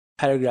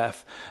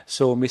paragraph.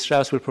 So Ms.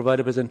 Strauss will provide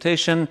a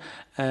presentation,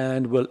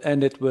 and we'll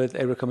end it with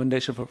a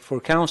recommendation for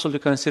council to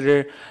consider,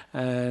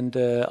 and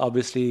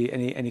obviously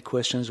any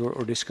questions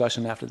or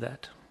discussion after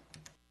that.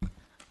 All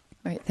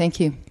right, thank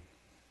you.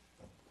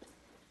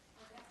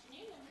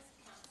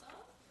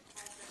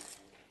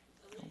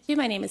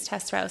 My name is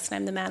Tess Rouse, and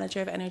I'm the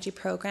Manager of Energy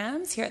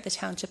Programs here at the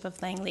Township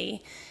of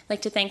Langley. I'd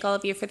like to thank all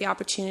of you for the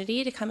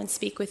opportunity to come and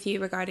speak with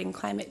you regarding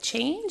climate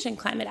change and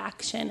climate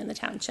action in the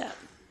Township.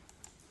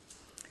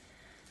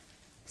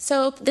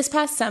 So this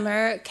past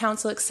summer,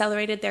 Council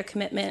accelerated their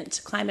commitment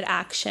to climate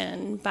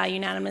action by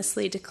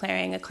unanimously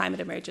declaring a climate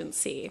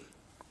emergency.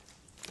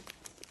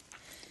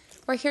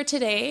 We're here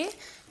today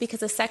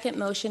because a second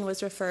motion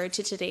was referred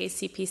to today's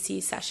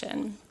CPC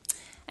session.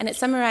 And it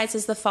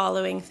summarizes the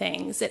following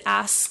things. It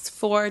asks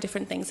 4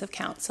 different things of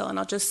Council, and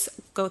I'll just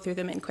go through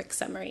them in quick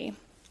summary.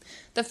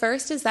 The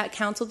first is that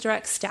Council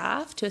directs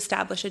staff to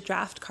establish a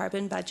draft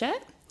carbon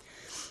budget.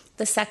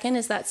 The second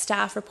is that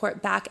staff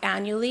report back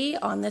annually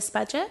on this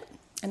budget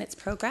and its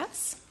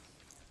progress.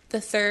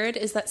 The third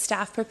is that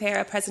staff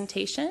prepare a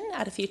presentation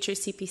at a future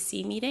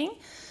CPC meeting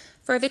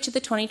further to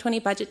the 2020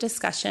 budget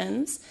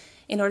discussions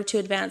in order to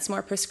advance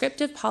more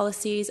prescriptive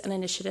policies and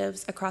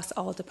initiatives across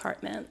all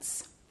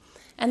departments.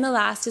 And the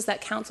last is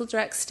that Council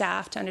directs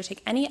staff to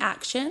undertake any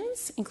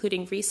actions,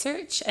 including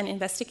research and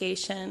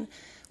investigation,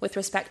 with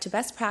respect to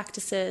best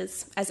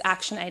practices as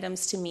action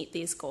items to meet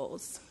these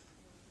goals.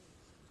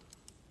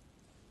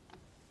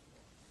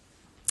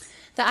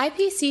 The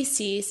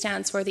IPCC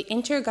stands for the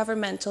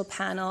Intergovernmental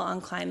Panel on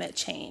Climate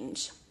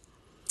Change.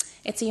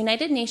 It's a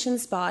United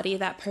Nations body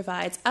that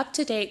provides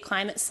up-to-date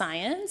climate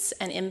science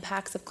and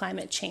impacts of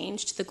climate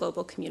change to the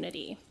global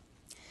community.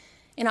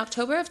 In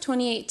October of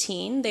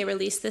 2018, they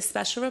released this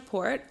special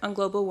report on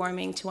global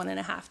warming to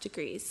 1.5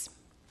 degrees.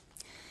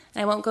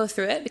 And I won't go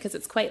through it because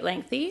it's quite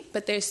lengthy,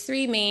 but there's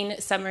 3 main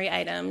summary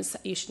items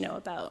that you should know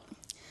about.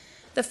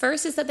 The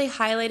first is that they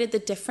highlighted the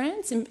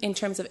difference in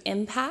terms of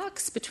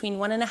impacts between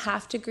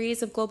 1.5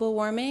 degrees of global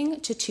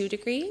warming to 2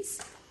 degrees.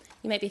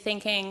 You might be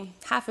thinking,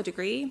 0.5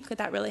 degree, could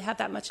that really have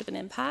that much of an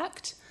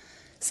impact?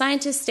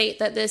 Scientists state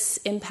that this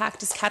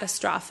impact is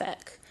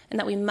catastrophic and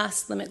that we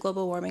must limit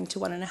global warming to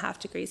 1.5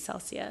 degrees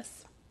Celsius.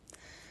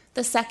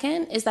 The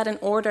second is that in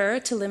order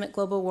to limit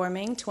global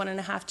warming to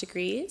 1.5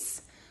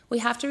 degrees, we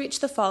have to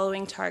reach the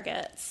following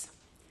targets: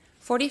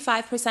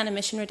 45%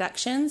 emission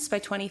reductions by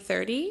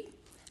 2030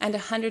 and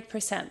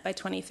 100% by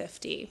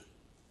 2050.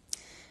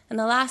 And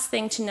the last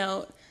thing to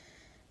note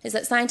is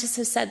that scientists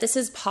have said this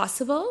is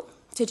possible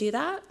to do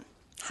that.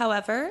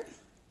 However,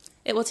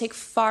 it will take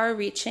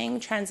far-reaching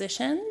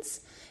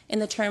transitions in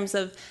the terms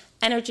of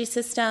energy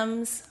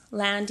systems,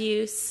 land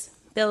use,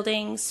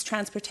 buildings,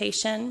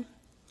 transportation,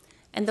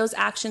 and those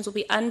actions will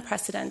be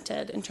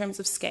unprecedented in terms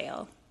of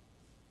scale.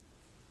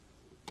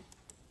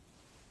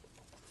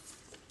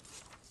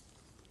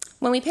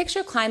 When we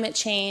picture climate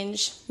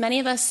change,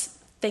 many of us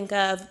think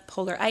of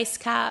polar ice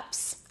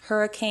caps,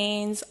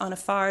 hurricanes on a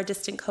far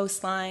distant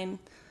coastline,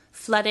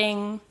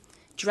 flooding,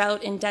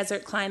 drought in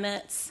desert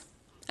climates,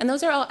 and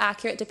those are all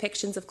accurate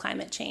depictions of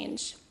climate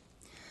change.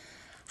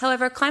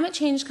 However, climate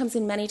change comes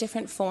in many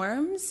different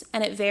forms,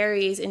 and it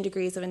varies in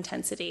degrees of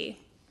intensity.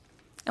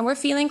 And we're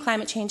feeling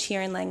climate change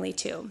here in Langley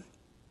too,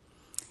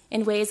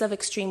 in ways of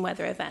extreme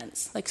weather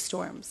events, like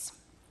storms.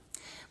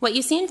 What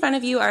you see in front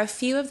of you are a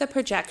few of the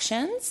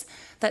projections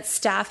that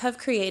staff have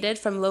created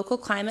from local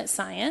climate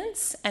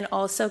science and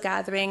also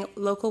gathering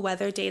local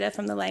weather data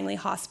from the Langley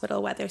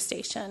Hospital Weather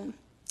Station.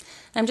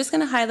 I'm just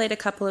going to highlight a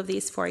couple of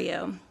these for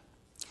you.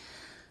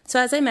 So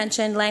as I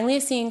mentioned, Langley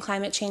is seeing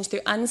climate change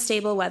through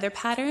unstable weather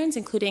patterns,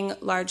 including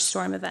large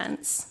storm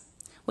events,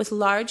 with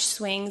large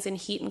swings in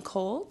heat and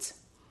cold.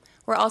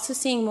 We're also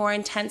seeing more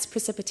intense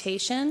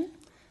precipitation,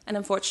 and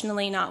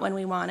unfortunately not when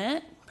we want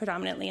it,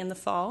 predominantly in the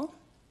fall.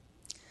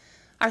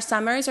 Our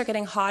summers are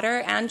getting hotter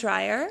and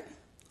drier.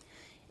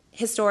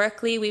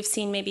 Historically, we've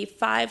seen maybe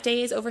 5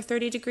 days over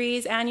 30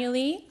 degrees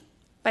annually.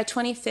 By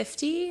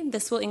 2050,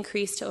 this will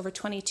increase to over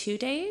 22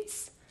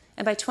 days,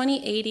 and by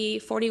 2080,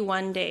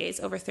 41 days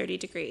over 30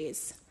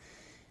 degrees.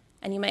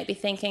 And you might be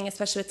thinking,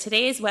 especially with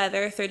today's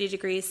weather, 30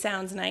 degrees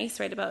sounds nice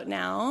right about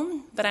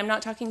now, but I'm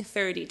not talking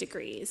 30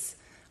 degrees.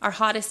 Our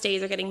hottest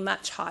days are getting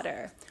much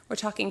hotter. We're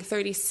talking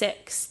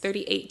 36,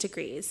 38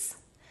 degrees.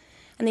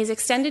 And these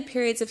extended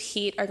periods of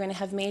heat are going to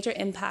have major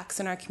impacts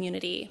on our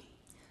community.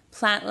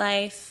 Plant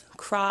life,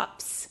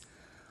 crops,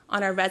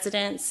 on our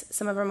residents,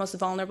 some of our most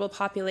vulnerable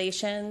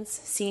populations,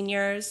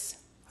 seniors,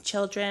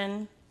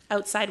 children,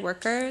 outside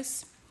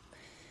workers,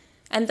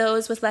 and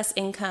those with less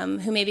income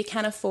who maybe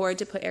can't afford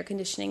to put air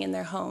conditioning in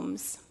their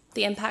homes.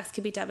 The impacts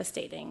could be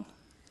devastating.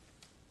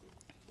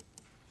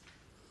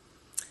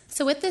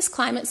 So with this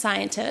climate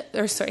science,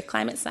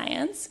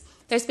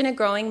 there's been a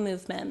growing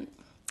movement.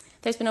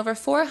 There's been over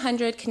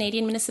 400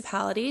 Canadian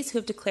municipalities who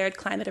have declared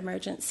climate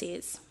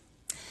emergencies.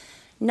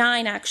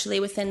 9 actually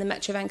within the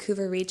Metro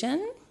Vancouver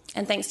region,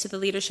 and thanks to the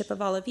leadership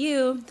of all of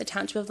you, the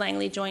Township of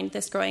Langley joined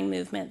this growing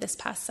movement this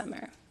past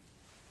summer.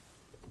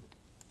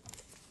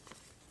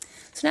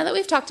 So now that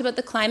we've talked about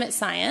the climate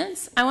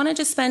science, I want to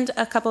just spend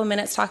a couple of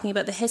minutes talking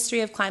about the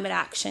history of climate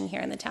action here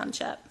in the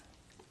township.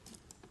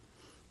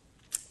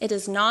 It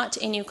is not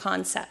a new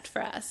concept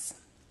for us.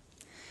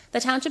 The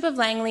Township of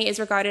Langley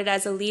is regarded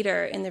as a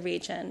leader in the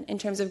region in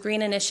terms of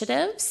green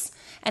initiatives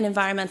and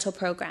environmental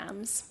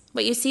programs.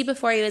 What you see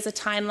before you is a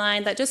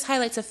timeline that just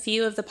highlights a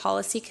few of the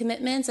policy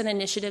commitments and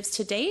initiatives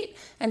to date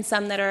and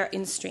some that are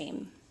in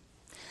stream.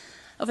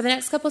 Over the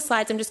next couple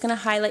slides, I'm just going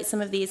to highlight some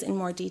of these in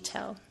more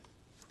detail.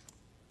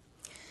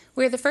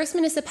 We're the first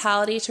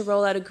municipality to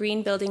roll out a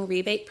green building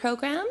rebate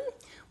program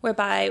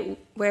whereby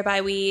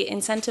we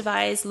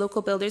incentivize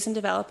local builders and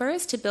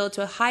developers to build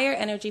to a higher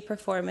energy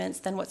performance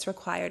than what's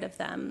required of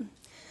them.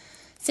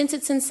 Since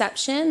its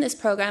inception, this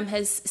program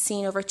has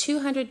seen over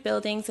 200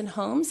 buildings and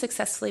homes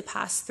successfully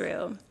pass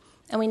through,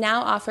 and we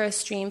now offer a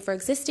stream for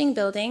existing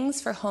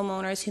buildings for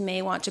homeowners who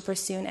may want to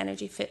pursue an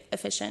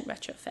energy-efficient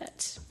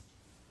retrofit.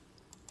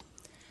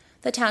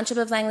 The Township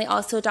of Langley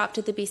also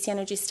adopted the BC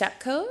Energy Step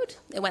Code.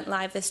 It went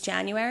live this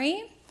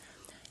January.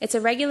 It's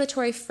a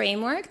regulatory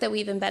framework that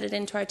we've embedded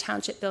into our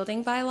township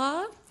building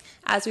bylaw.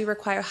 As we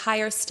require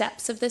higher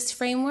steps of this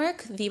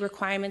framework, the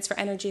requirements for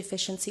energy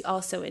efficiency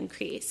also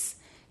increase,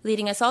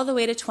 leading us all the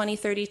way to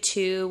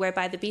 2032,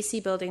 whereby the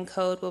BC Building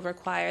Code will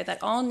require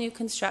that all new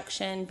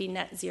construction be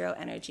net zero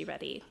energy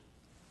ready.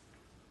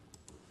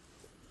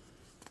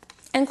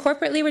 And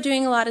corporately, we're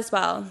doing a lot as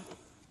well.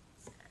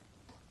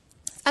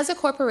 As a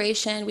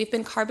corporation, we've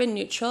been carbon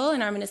neutral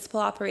in our municipal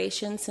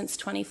operations since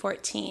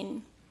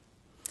 2014.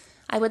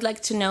 I would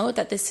like to note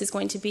that this is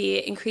going to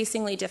be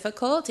increasingly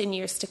difficult in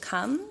years to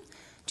come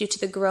due to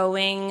the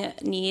growing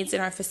needs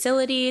in our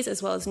facilities,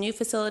 as well as new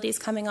facilities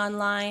coming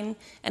online,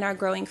 and our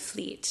growing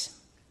fleet.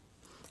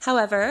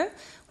 However,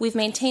 we've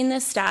maintained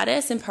this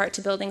status in part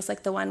to buildings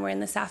like the one we're in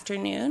this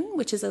afternoon,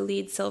 which is a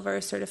LEED Silver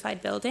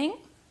certified building.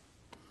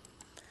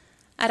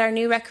 At our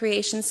new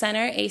recreation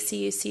center,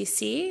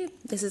 ACUCC,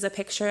 this is a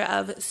picture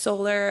of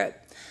solar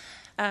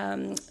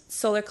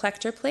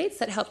collector plates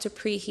that help to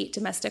preheat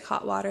domestic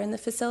hot water in the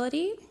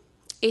facility.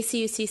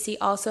 ACUCC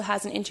also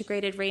has an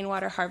integrated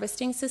rainwater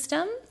harvesting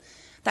system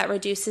that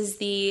reduces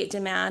the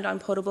demand on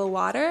potable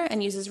water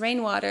and uses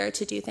rainwater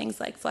to do things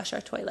like flush our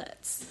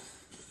toilets.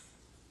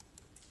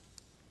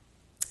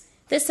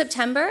 This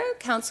September,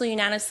 Council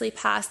unanimously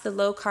passed the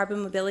Low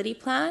Carbon Mobility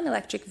Plan,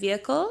 Electric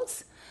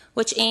Vehicles,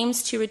 which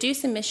aims to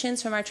reduce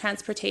emissions from our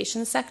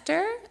transportation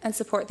sector and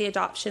support the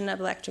adoption of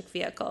electric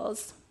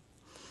vehicles.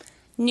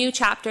 New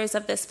chapters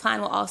of this plan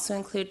will also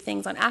include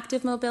things on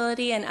active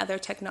mobility and other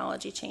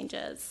technology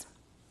changes.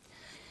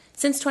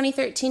 Since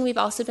 2013, we've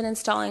also been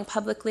installing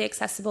publicly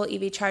accessible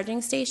EV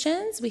charging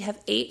stations. We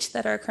have 8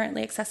 that are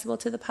currently accessible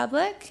to the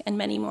public and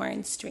many more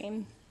in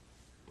stream.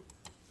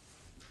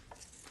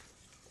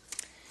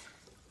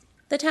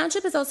 The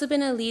township has also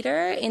been a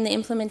leader in the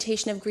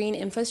implementation of green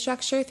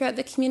infrastructure throughout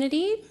the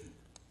community.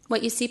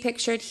 What you see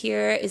pictured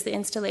here is the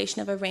installation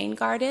of a rain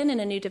garden in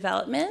a new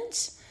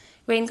development.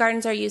 Rain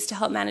gardens are used to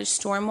help manage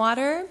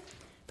stormwater,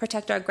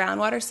 protect our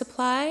groundwater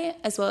supply,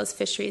 as well as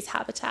fisheries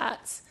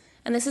habitats.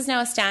 And this is now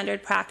a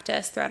standard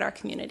practice throughout our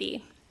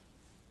community.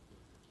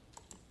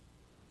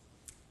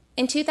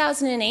 In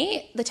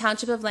 2008, the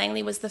Township of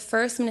Langley was the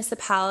first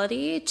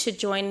municipality to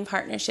join in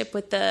partnership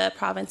with the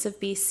province of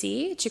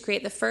BC to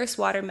create the first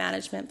water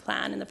management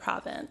plan in the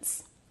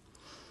province.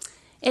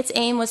 Its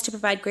aim was to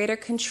provide greater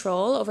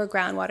control over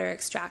groundwater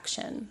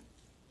extraction.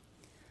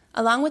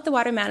 Along with the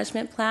water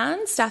management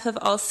plan, staff have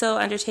also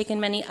undertaken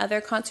many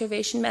other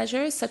conservation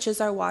measures, such as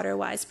our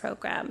WaterWise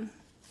program.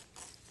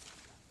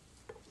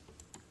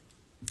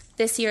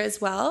 This year as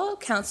well,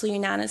 Council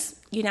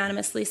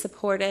unanimously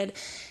supported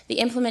the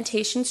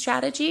implementation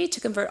strategy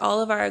to convert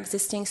all of our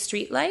existing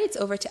streetlights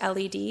over to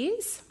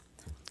LEDs.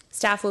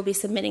 Staff will be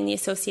submitting the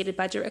associated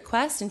budget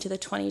request into the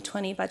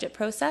 2020 budget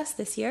process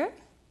this year.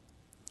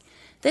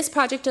 This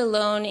project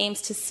alone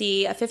aims to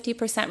see a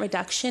 50%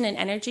 reduction in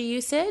energy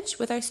usage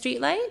with our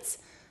streetlights,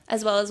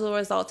 as well as will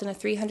result in a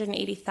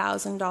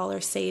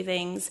 $380,000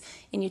 savings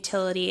in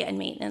utility and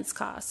maintenance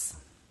costs.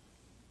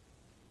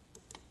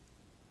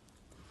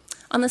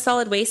 On the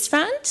solid waste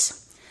front,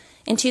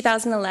 in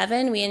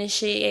 2011, we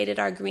initiated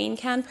our Green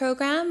Can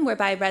program,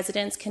 whereby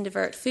residents can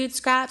divert food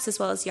scraps as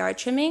well as yard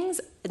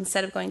trimmings.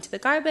 Instead of going to the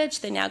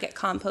garbage, they now get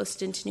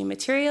composted into new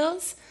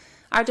materials.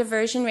 Our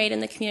diversion rate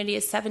in the community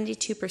is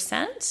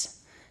 72%.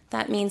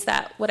 That means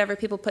that whatever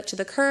people put to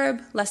the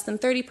curb, less than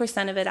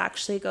 30% of it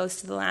actually goes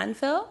to the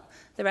landfill.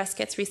 The rest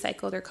gets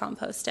recycled or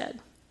composted.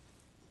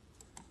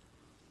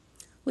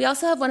 We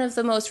also have one of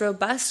the most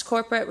robust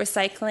corporate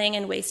recycling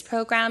and waste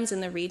programs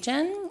in the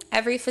region.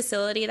 Every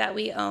facility that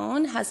we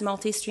own has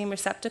multi-stream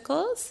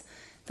receptacles.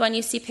 The one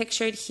you see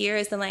pictured here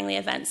is the Langley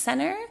Event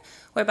Center,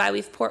 whereby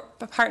we've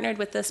partnered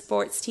with the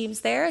sports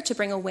teams there to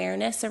bring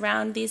awareness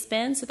around these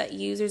bins so that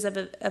users of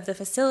the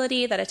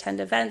facility that attend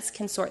events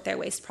can sort their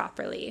waste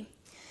properly.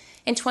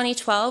 In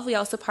 2012, we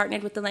also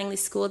partnered with the Langley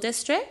School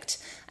District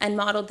and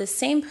modeled the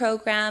same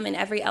program in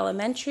every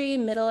elementary,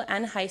 middle,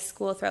 and high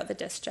school throughout the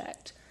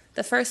district.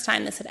 The first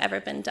time this had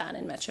ever been done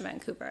in Metro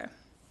Vancouver.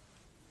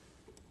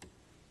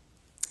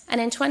 And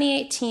in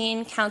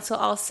 2018, Council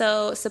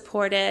also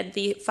supported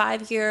the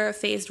 5-year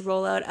phased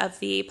rollout of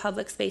the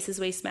Public Spaces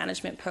Waste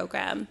Management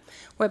Program,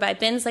 whereby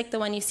bins like the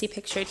one you see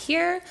pictured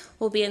here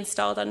will be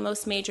installed on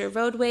most major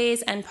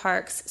roadways and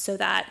parks so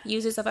that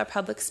users of our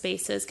public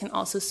spaces can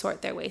also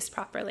sort their waste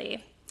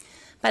properly.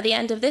 By the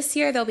end of this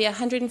year, there'll be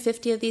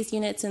 150 of these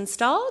units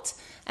installed,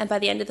 and by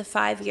the end of the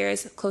 5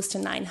 years, close to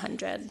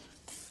 900.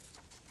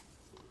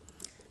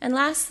 And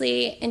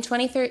lastly, in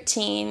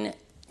 2013,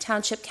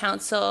 Township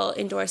Council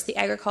endorsed the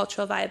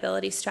Agricultural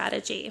Viability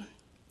Strategy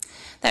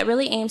that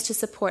really aims to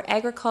support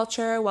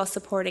agriculture while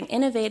supporting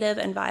innovative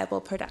and viable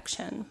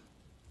production.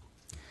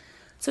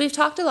 So we've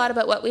talked a lot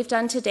about what we've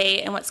done to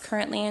date and what's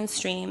currently in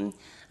stream.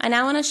 I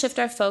now want to shift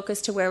our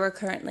focus to where we're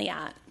currently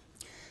at.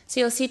 So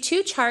you'll see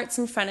 2 charts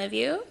in front of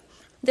you.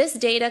 This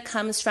data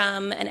comes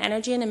from an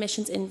energy and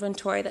emissions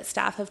inventory that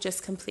staff have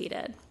just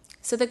completed.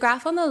 So the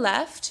graph on the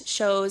left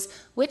shows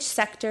which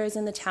sectors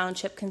in the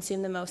township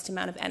consume the most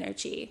amount of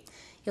energy.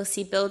 You'll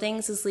see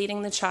buildings is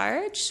leading the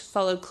charge,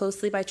 followed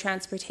closely by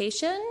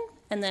transportation,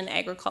 and then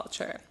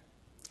agriculture.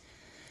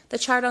 The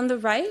chart on the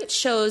right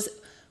shows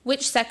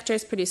which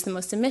sectors produce the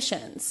most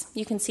emissions.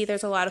 You can see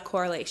there's a lot of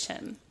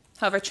correlation.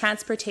 However,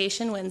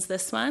 transportation wins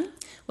this one,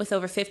 with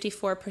over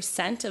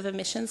 54% of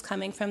emissions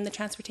coming from the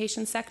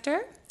transportation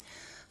sector,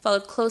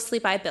 followed closely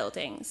by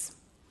buildings.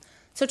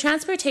 So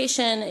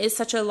transportation is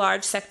such a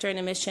large sector in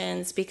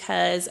emissions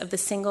because of the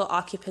single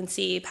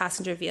occupancy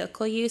passenger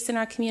vehicle use in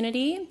our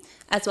community,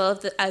 as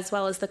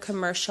well as the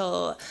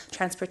commercial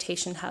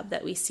transportation hub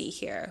that we see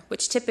here,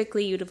 which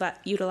typically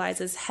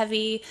utilizes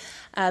heavy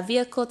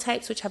vehicle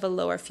types which have a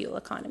lower fuel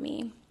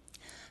economy.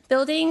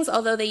 Buildings,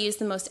 although they use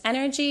the most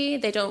energy,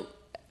 they don't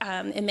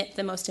emit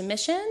the most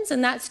emissions,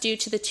 and that's due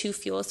to the 2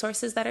 fuel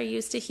sources that are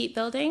used to heat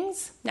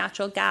buildings,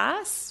 natural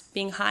gas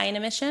being high in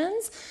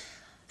emissions.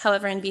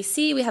 However, in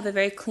BC, we have a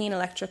very clean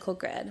electrical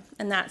grid,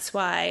 and that's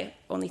why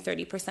only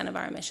 30% of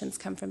our emissions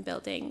come from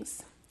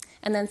buildings.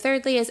 And then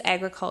thirdly is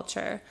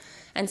agriculture.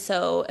 And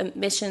so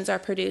emissions are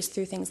produced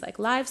through things like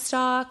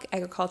livestock,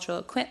 agricultural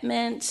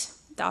equipment,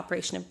 the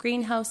operation of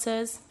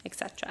greenhouses,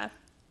 etc.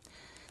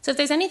 So if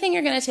there's anything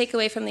you're going to take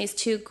away from these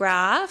 2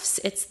 graphs,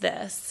 it's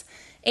this.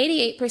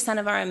 88%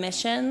 of our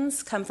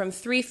emissions come from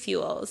 3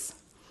 fuels: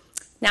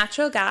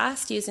 natural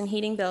gas used in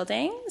heating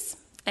buildings,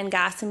 and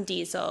gas and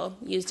diesel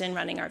used in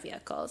running our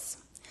vehicles.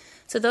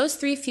 So those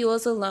 3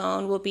 fuels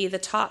alone will be the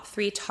top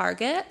 3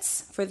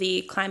 targets for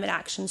the climate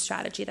action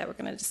strategy that we're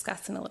going to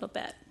discuss in a little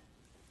bit.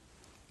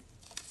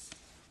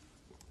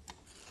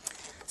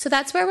 So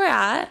that's where we're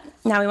at.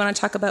 Now we want to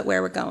talk about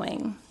where we're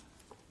going.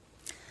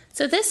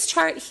 So this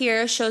chart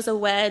here shows a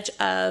wedge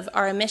of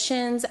our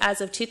emissions as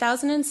of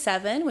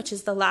 2007, which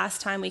is the last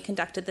time we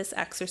conducted this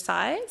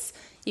exercise.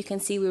 You can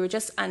see we were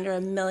just under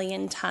 1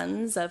 million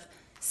tons of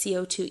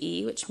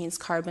CO2e, which means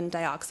carbon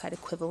dioxide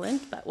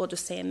equivalent, but we'll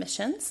just say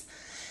emissions.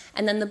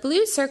 And then the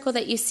blue circle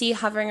that you see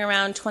hovering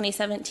around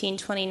 2017,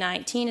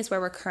 2019 is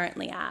where we're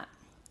currently at.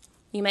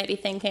 You might be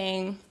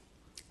thinking,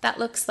 that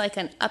looks like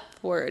an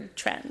upward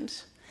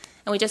trend.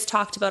 And we just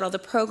talked about all the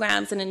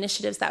programs and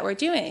initiatives that we're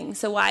doing.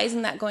 So why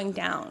isn't that going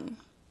down?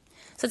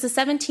 So it's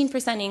a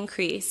 17%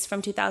 increase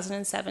from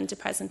 2007 to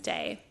present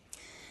day.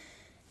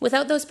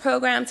 Without those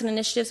programs and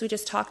initiatives we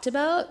just talked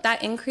about,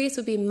 that increase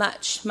would be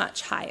much,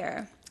 much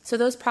higher. So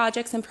those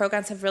projects and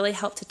programs have really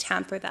helped to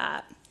tamper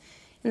that.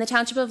 In the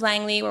township of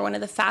Langley, we're one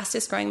of the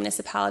fastest growing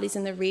municipalities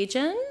in the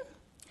region.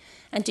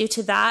 And due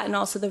to that and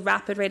also the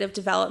rapid rate of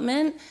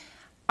development,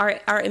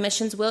 our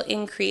emissions will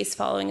increase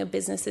following a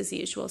business as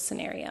usual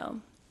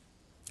scenario.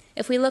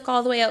 If we look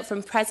all the way out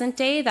from present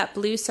day, that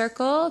blue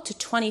circle, to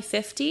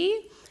 2050,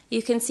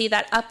 you can see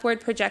that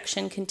upward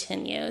projection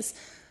continues,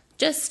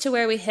 just to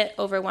where we hit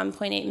over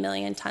 1.8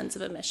 million tons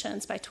of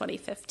emissions by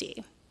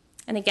 2050.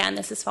 And again,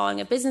 this is following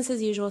a business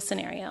as usual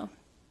scenario.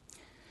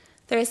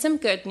 There is some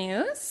good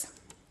news.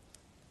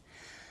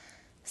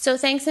 So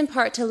thanks in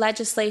part to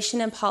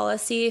legislation and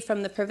policy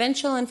from the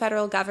provincial and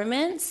federal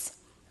governments,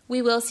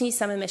 we will see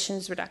some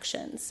emissions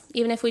reductions,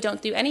 even if we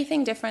don't do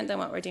anything different than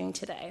what we're doing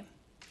today.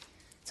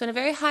 So at a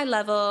very high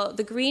level,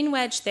 the green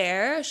wedge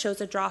there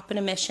shows a drop in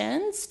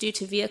emissions due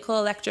to vehicle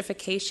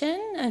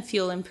electrification and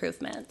fuel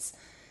improvements.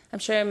 I'm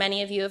sure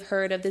many of you have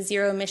heard of the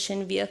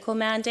zero-emission vehicle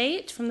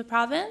mandate from the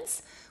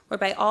province,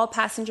 whereby all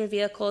passenger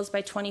vehicles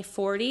by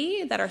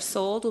 2040 that are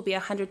sold will be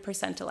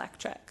 100%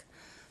 electric.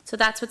 So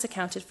that's what's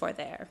accounted for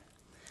there.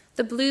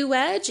 The blue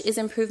wedge is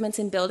improvements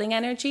in building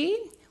energy,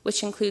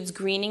 which includes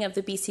greening of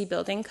the BC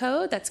Building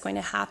Code. That's going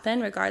to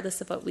happen regardless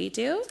of what we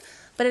do.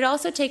 But it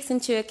also takes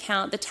into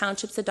account the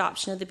township's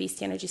adoption of the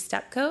BC Energy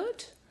Step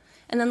Code.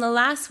 And then the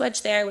last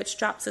wedge there, which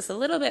drops us a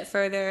little bit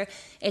further,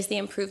 is the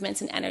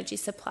improvements in energy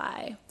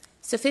supply.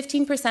 So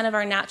 15% of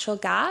our natural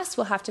gas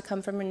will have to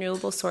come from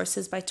renewable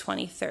sources by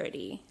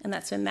 2030, and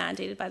that's been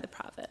mandated by the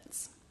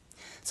province.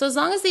 So as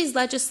long as these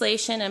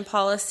legislation and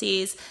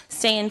policies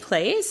stay in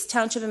place,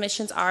 township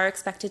emissions are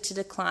expected to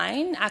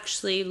decline,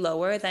 actually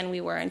lower than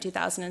we were in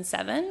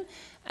 2007,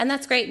 and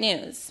that's great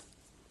news.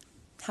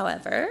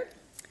 However,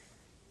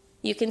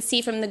 you can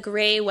see from the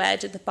gray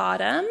wedge at the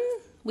bottom,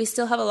 we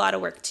still have a lot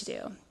of work to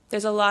do.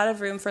 There's a lot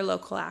of room for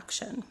local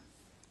action.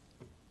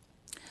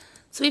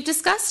 So we've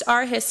discussed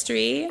our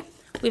history,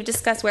 we've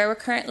discussed where we're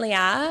currently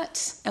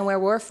at and where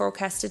we're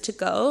forecasted to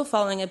go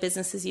following a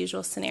business as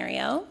usual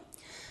scenario.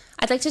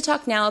 I'd like to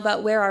talk now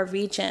about where our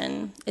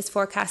region is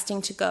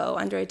forecasting to go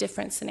under a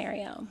different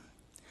scenario.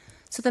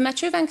 So the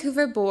Metro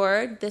Vancouver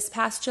Board this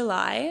past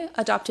July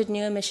adopted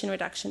new emission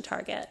reduction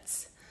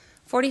targets.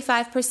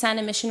 45%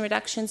 emission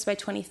reductions by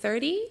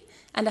 2030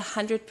 and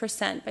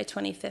 100% by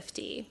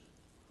 2050.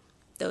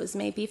 Those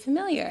may be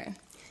familiar.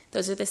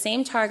 Those are the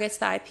same targets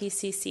the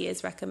IPCC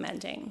is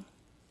recommending.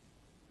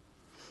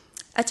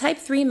 A Type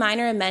 3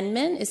 minor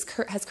amendment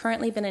has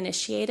currently been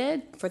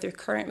initiated for the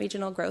current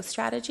regional growth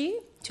strategy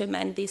to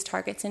amend these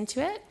targets into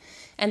it,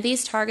 and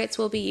these targets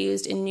will be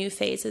used in new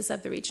phases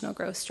of the regional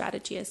growth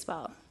strategy as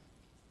well.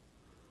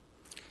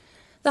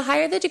 The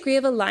higher the degree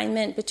of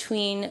alignment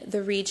between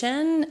the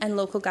region and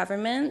local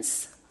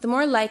governments, the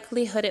more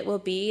likelihood it will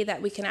be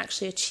that we can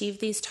actually achieve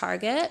these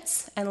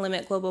targets and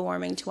limit global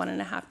warming to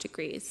 1.5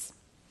 degrees.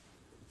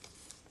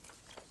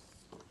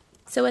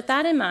 So with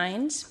that in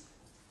mind,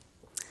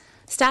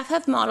 staff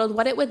have modeled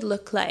what it would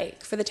look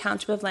like for the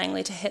Township of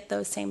Langley to hit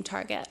those same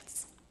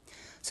targets.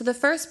 So the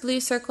first blue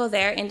circle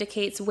there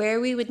indicates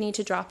where we would need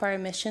to drop our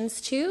emissions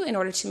to in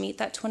order to meet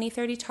that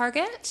 2030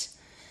 target,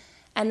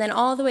 and then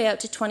all the way out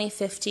to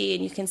 2050,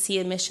 and you can see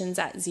emissions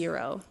at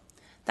 0.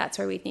 That's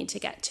where we'd need to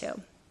get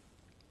to.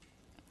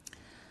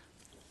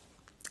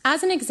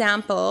 As an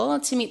example,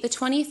 to meet the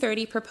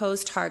 2030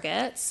 proposed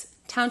targets,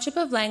 Township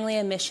of Langley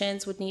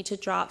emissions would need to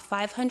drop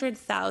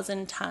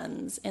 500,000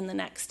 tons in the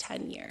next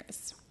 10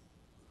 years.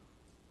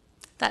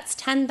 That's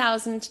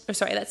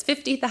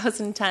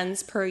 50,000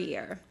 tons per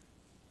year.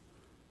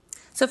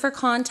 So for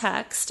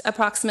context,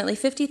 approximately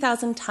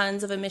 50,000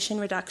 tons of emission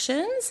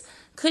reductions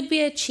could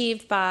be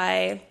achieved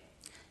by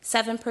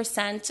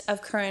 7%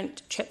 of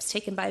current trips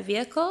taken by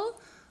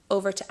vehicle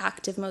over to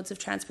active modes of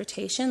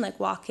transportation like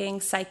walking,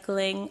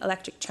 cycling,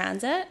 electric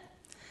transit,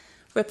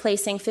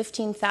 replacing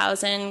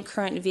 15,000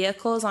 current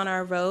vehicles on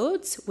our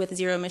roads with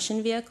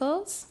zero-emission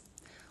vehicles,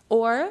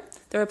 or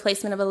the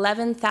replacement of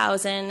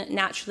 11,000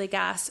 naturally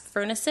gas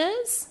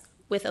furnaces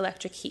with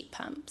electric heat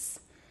pumps.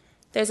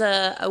 There's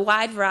a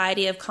wide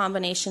variety of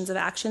combinations of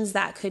actions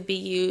that could be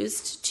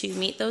used to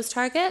meet those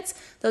targets.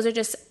 Those are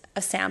just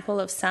a sample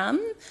of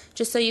some,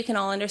 just so you can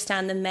all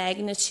understand the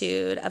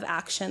magnitude of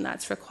action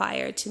that's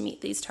required to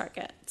meet these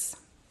targets.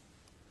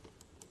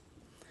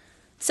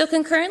 So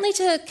concurrently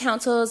to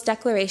Council's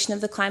declaration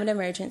of the climate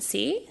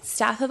emergency,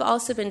 staff have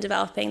also been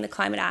developing the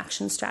climate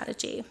action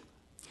strategy,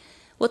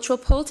 which will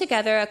pull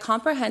together a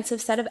comprehensive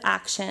set of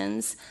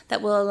actions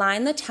that will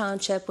align the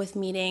township with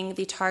meeting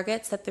the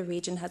targets that the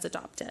region has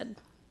adopted,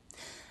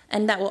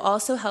 and that will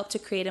also help to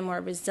create a more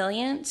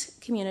resilient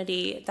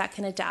community that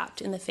can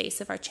adapt in the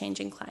face of our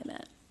changing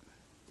climate.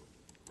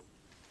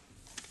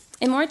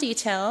 In more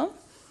detail,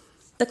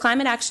 the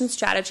climate action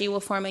strategy will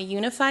form a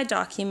unified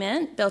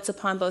document built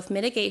upon both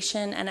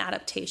mitigation and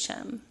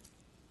adaptation.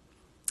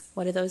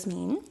 What do those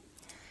mean?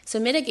 So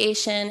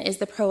mitigation is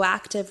the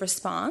proactive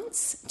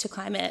response to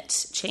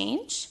climate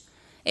change.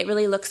 It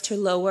really looks to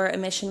lower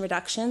emission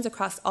reductions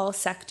across all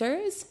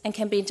sectors and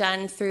can be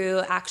done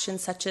through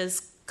actions such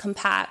as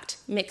compact,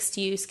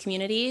 mixed-use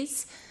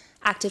communities,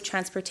 active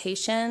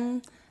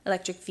transportation,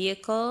 electric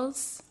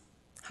vehicles,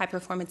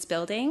 high-performance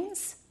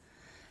buildings.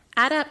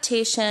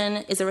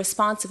 Adaptation is a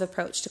responsive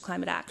approach to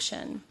climate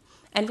action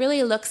and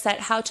really looks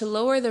at how to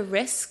lower the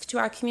risk to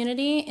our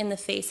community in the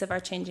face of our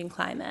changing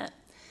climate.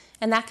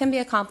 And that can be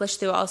accomplished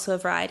through also a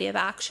variety of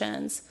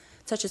actions,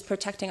 such as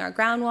protecting our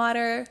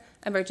groundwater,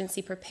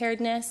 emergency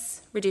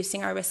preparedness,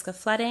 reducing our risk of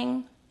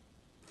flooding.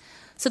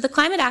 So the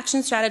climate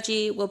action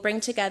strategy will bring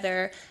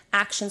together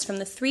actions from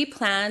the 3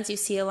 plans you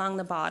see along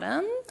the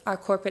bottom: our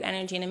corporate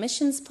energy and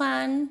emissions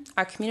plan,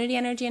 our community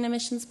energy and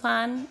emissions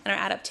plan, and our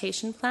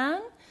adaptation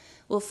plan.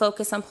 We'll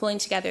focus on pulling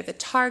together the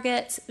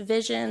targets,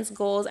 visions,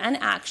 goals, and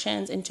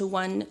actions into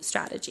one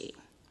strategy.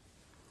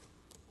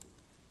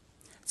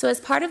 So as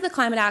part of the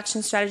climate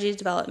action strategy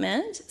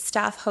development,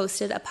 staff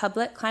hosted a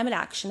public climate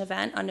action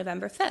event on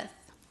November 5th.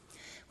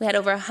 We had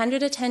over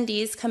 100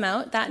 attendees come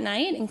out that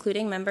night,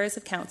 including members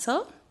of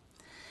council.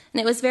 And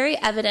it was very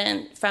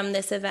evident from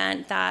this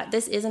event that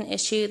this is an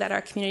issue that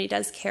our community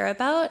does care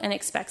about and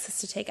expects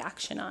us to take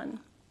action on.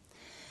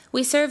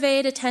 We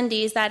surveyed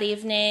attendees that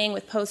evening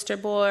with poster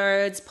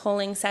boards,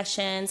 polling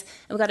sessions,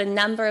 and we got a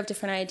number of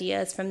different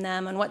ideas from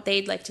them on what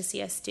they'd like to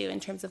see us do in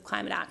terms of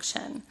climate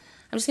action.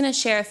 I'm just going to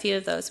share a few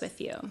of those with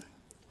you.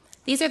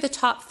 These are the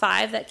top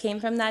 5 that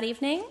came from that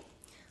evening.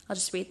 I'll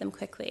just read them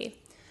quickly.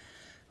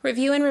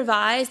 Review and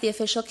revise the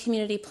official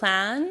community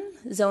plan,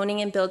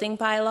 zoning and building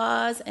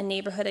bylaws, and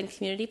neighborhood and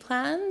community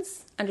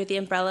plans under the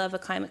umbrella of a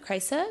climate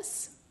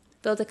crisis.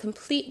 Build a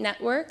complete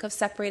network of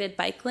separated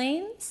bike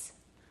lanes.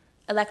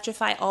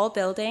 Electrify all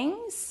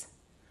buildings.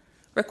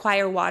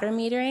 Require water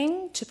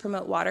metering to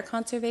promote water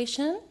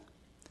conservation.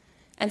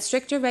 And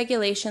stricter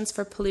regulations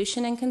for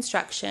pollution and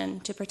construction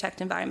to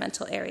protect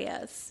environmental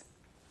areas.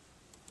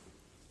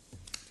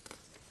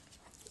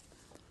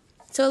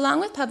 So along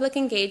with public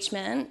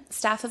engagement,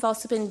 staff have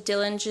also been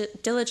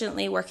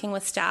diligently working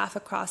with staff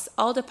across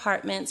all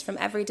departments from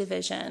every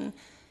division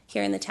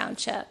here in the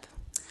township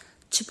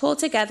to pull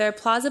together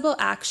plausible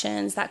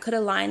actions that could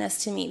align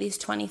us to meet these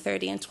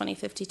 2030 and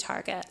 2050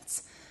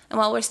 targets. And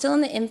while we're still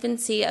in the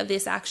infancy of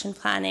this action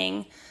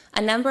planning,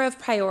 a number of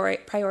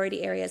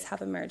priority areas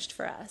have emerged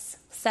for us,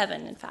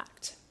 7 in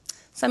fact.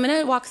 So I'm going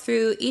to walk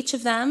through each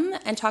of them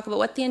and talk about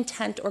what the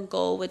intent or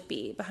goal would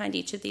be behind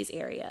each of these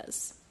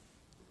areas.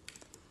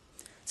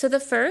 So the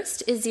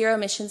first is zero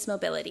emissions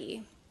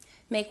mobility.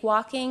 Make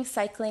walking,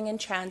 cycling, and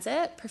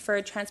transit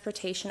preferred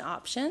transportation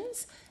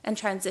options and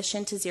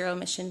transition to zero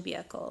emission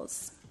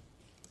vehicles.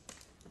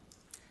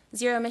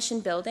 Zero emission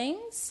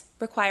buildings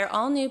require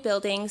all new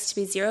buildings to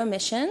be zero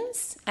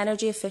emissions,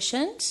 energy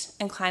efficient,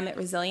 and climate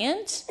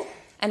resilient,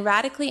 and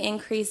radically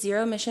increase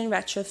zero emission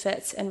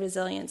retrofits and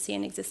resiliency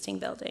in existing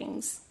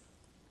buildings.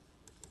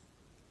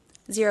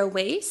 Zero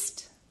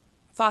waste,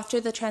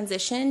 foster the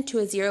transition to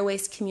a zero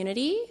waste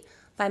community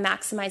by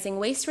maximizing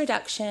waste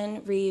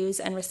reduction, reuse,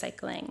 and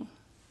recycling.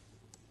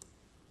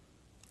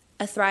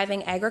 A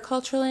thriving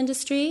agricultural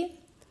industry,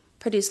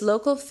 produce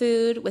local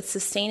food with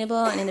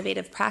sustainable and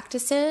innovative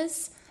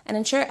practices, and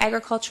ensure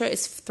agriculture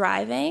is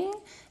thriving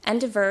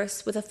and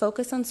diverse with a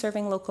focus on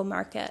serving local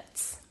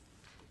markets.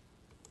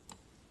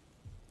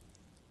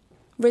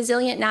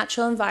 Resilient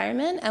natural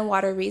environment and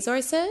water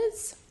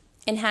resources,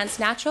 enhance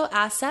natural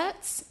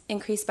assets,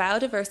 increase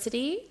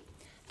biodiversity,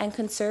 and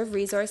conserve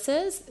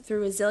resources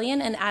through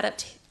resilient and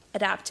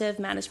adaptive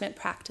management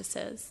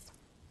practices.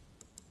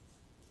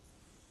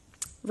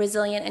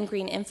 Resilient and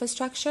green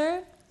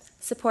infrastructure,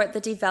 support the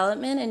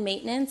development and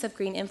maintenance of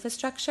green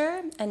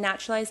infrastructure and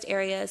naturalized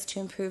areas to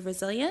improve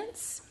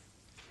resilience.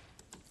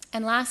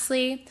 And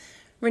lastly,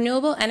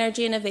 renewable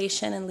energy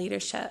innovation and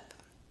leadership.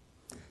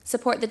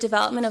 Support the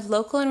development of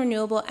local and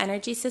renewable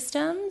energy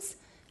systems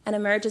and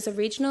emerge as a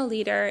regional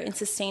leader in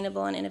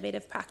sustainable and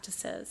innovative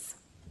practices.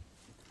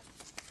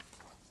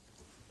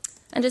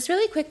 And just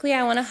really quickly,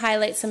 I want to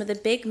highlight some of the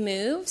big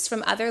moves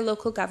from other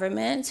local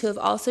governments who have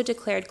also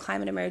declared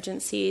climate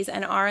emergencies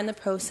and are in the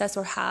process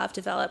or have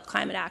developed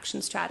climate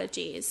action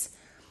strategies.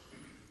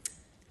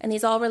 And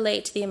these all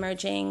relate to the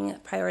emerging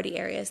priority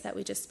areas that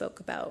we just spoke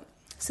about.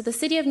 So the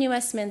City of New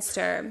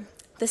Westminster,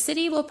 the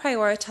city will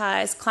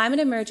prioritize climate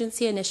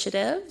emergency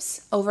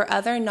initiatives over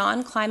other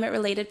non-climate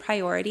related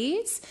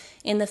priorities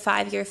in the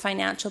 5-year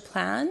financial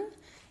plan,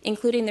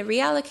 including the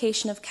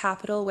reallocation of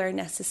capital where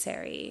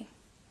necessary.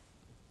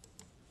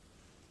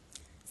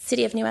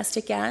 City of New West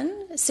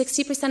again,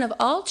 60% of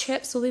all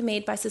trips will be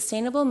made by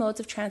sustainable modes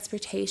of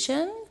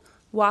transportation,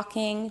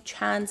 walking,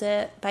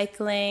 transit,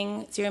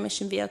 bicycling,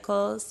 zero-emission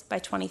vehicles by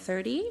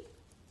 2030.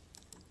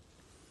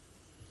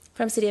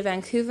 From City of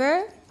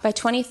Vancouver, by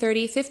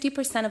 2030,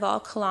 50% of all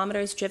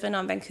kilometers driven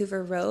on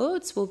Vancouver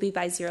roads will be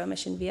by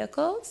zero-emission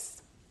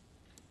vehicles.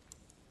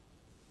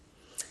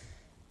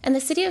 And the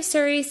City of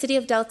Surrey, City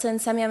of Delta, and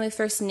Semiahmoo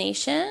First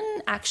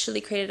Nation actually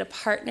created a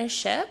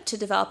partnership to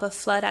develop a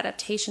flood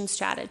adaptation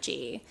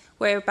strategy,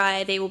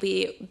 whereby they will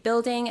be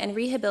building and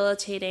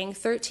rehabilitating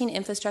 13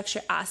 infrastructure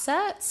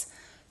assets.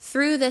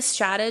 Through this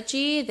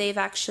strategy, they've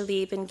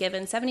actually been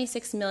given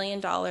 $76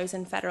 million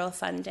in federal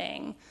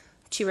funding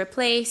to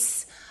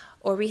replace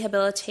or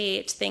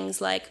rehabilitate things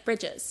like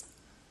bridges.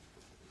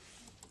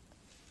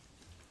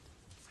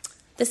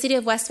 The City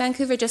of West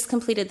Vancouver just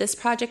completed this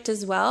project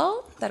as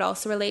well, that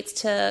also relates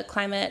to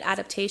climate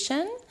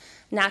adaptation,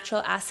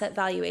 Natural Asset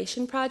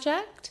Valuation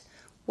Project,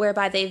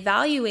 whereby they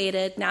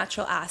evaluated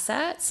natural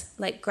assets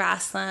like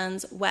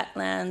grasslands,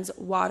 wetlands,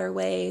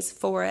 waterways,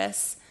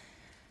 forests.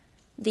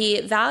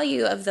 The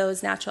value of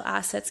those natural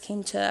assets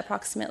came to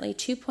approximately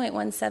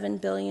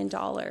 $2.17 billion.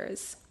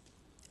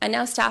 And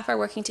now staff are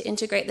working to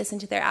integrate this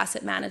into their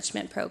asset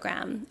management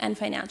program and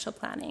financial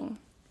planning.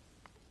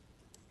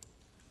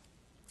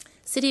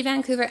 City of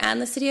Vancouver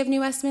and the City of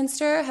New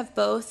Westminster have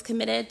both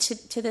committed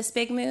to this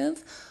big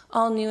move.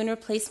 All new and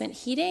replacement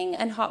heating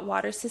and hot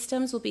water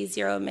systems will be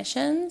zero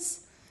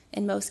emissions.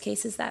 In most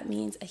cases, that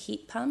means a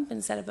heat pump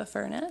instead of a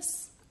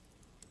furnace.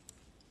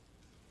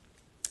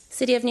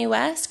 City of New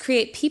West,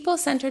 create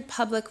people-centered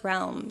public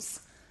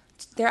realms.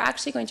 They're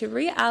actually going to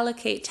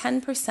reallocate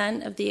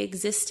 10% of the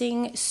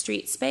existing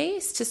street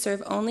space to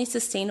serve only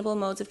sustainable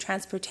modes of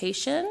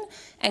transportation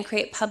and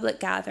create public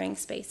gathering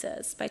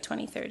spaces by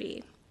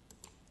 2030.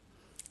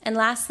 And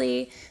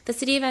lastly, the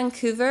City of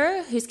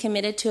Vancouver, who's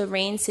committed to a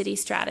Rain City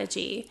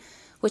strategy,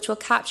 which will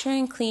capture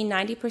and clean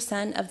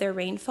 90% of their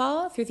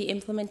rainfall through the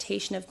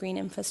implementation of green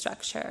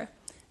infrastructure,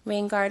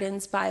 rain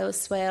gardens,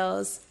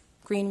 bioswales,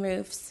 green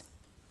roofs.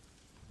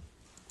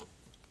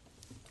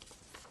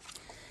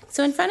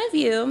 So in front of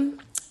you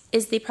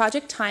is the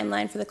project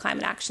timeline for the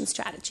climate action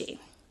strategy.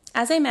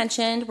 As I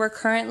mentioned, we're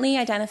currently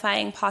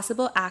identifying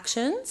possible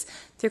actions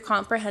through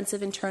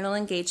comprehensive internal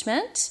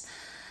engagement.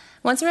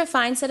 Once a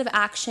refined set of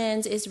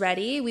actions is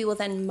ready, we will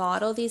then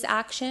model these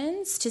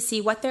actions to see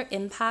what their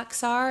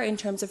impacts are in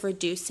terms of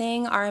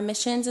reducing our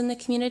emissions in the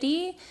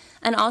community,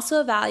 and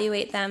also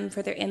evaluate them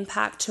for their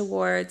impact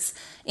towards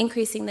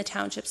increasing the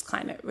township's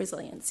climate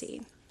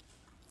resiliency.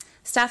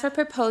 Staff are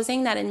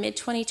proposing that in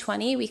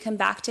mid-2020 we come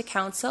back to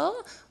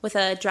Council with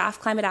a draft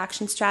climate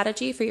action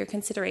strategy for your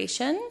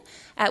consideration,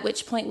 at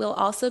which point we'll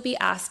also be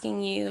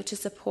asking you to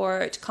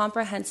support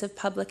comprehensive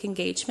public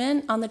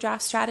engagement on the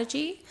draft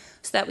strategy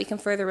so that we can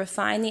further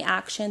refine the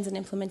actions and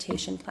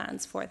implementation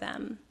plans for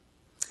them.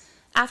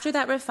 After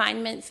that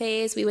refinement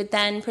phase, we would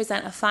then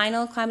present a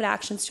final climate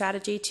action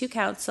strategy to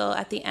Council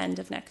at the end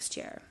of next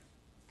year.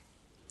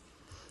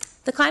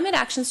 The climate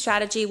action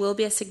strategy will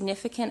be a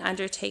significant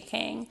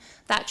undertaking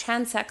that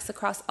transects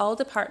across all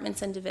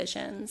departments and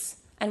divisions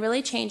and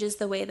really changes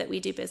the way that we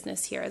do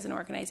business here as an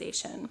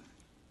organization.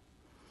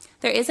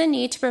 There is a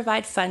need to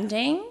provide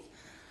funding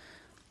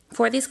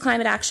for these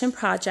climate action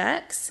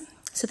projects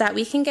so that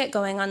we can get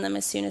going on them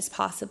as soon as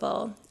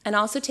possible and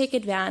also take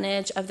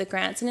advantage of the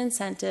grants and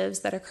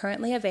incentives that are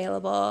currently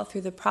available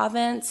through the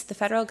province, the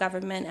federal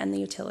government, and the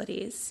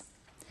utilities.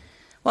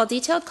 While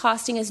detailed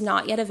costing is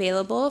not yet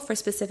available for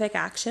specific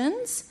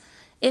actions,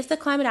 if the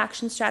climate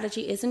action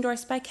strategy is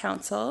endorsed by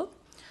Council,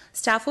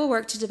 staff will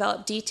work to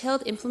develop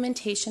detailed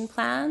implementation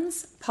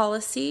plans,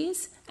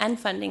 policies, and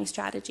funding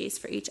strategies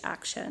for each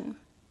action.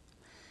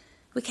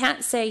 We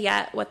can't say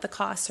yet what the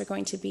costs are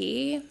going to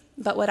be,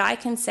 but what I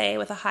can say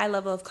with a high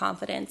level of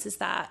confidence is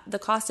that the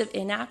cost of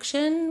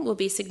inaction will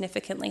be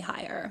significantly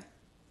higher.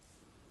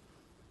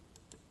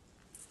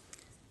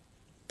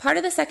 Part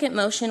of the second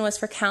motion was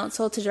for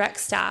Council to direct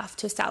staff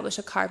to establish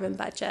a carbon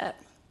budget.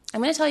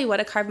 I'm going to tell you what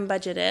a carbon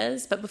budget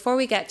is, but before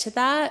we get to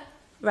that,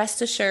 rest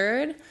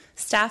assured,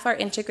 staff are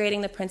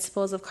integrating the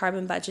principles of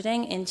carbon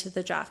budgeting into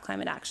the draft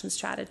climate action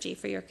strategy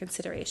for your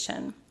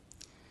consideration.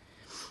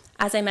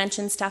 As I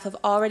mentioned, staff have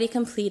already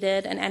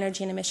completed an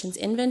energy and emissions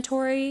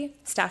inventory.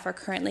 Staff are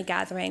currently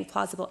gathering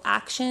plausible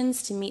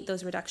actions to meet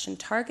those reduction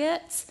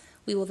targets.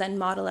 We will then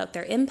model out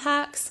their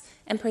impacts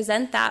and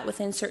present that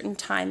within certain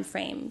time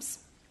frames.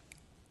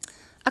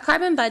 A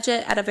carbon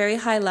budget at a very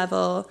high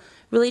level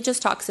really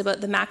just talks about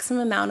the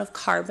maximum amount of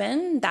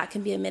carbon that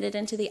can be emitted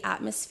into the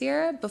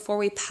atmosphere before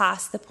we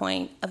pass the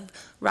point of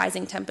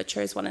rising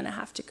temperatures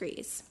 1.5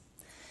 degrees.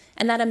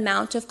 And that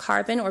amount of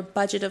carbon or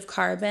budget of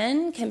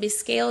carbon can be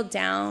scaled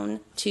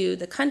down to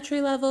the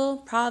country level,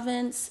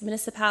 province,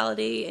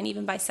 municipality, and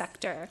even by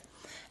sector.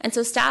 And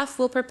so staff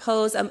will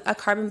propose a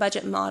carbon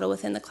budget model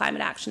within the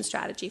climate action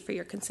strategy for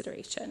your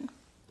consideration.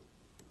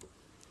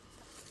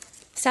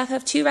 Staff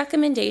have 2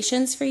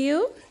 recommendations for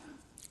you.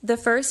 The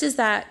first is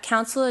that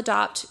Council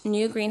adopt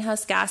new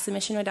greenhouse gas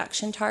emission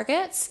reduction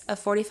targets of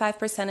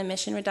 45%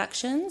 emission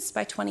reductions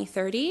by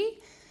 2030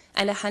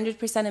 and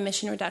 100%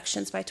 emission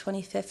reductions by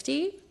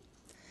 2050,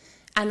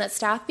 and that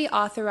staff be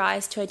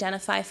authorized to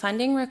identify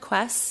funding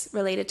requests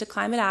related to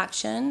climate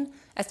action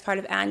as part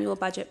of annual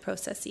budget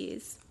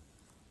processes.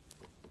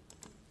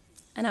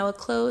 And I will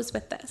close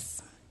with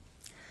this.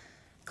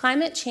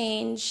 Climate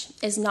change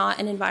is not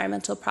an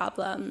environmental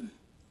problem.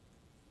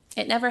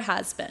 It never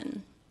has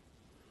been.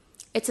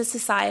 It's a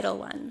societal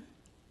one.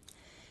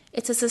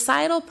 It's a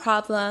societal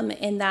problem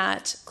in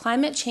that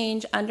climate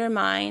change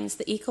undermines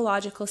the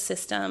ecological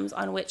systems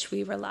on which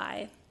we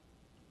rely.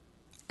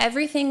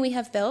 Everything we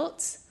have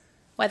built,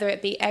 whether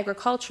it be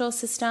agricultural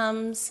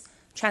systems,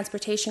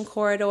 transportation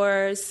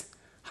corridors,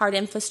 hard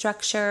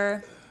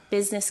infrastructure,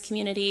 business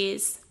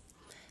communities,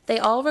 they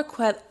all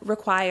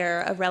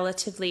require a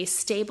relatively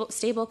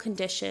stable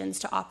conditions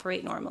to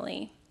operate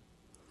normally.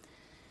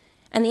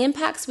 And the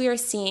impacts we are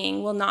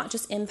seeing will not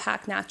just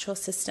impact natural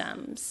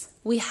systems.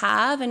 We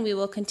have and we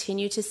will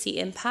continue to see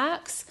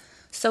impacts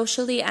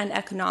socially and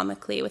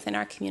economically within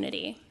our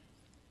community.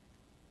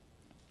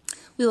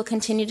 We will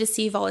continue to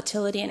see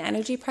volatility in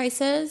energy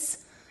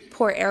prices,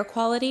 poor air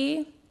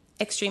quality,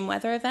 extreme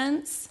weather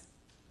events,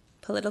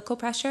 political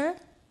pressure.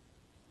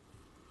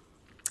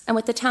 And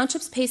with the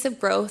township's pace of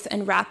growth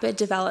and rapid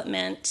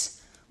development,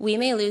 we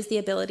may lose the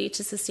ability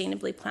to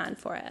sustainably plan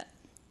for it.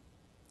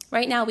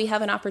 Right now, we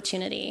have an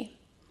opportunity.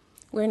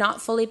 We're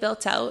not fully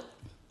built out.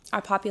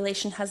 Our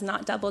population has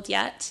not doubled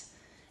yet.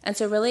 And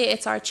so really,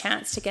 it's our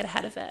chance to get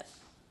ahead of it.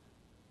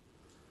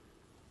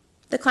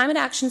 The climate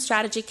action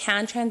strategy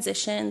can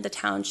transition the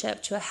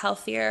township to a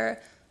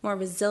healthier, more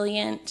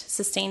resilient,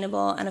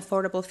 sustainable, and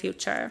affordable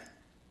future.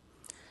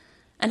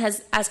 And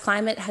as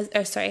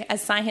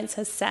science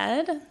has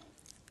said,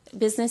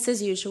 business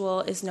as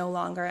usual is no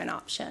longer an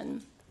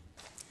option.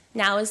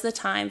 Now is the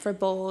time for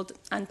bold,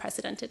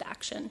 unprecedented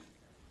action.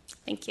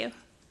 Thank you.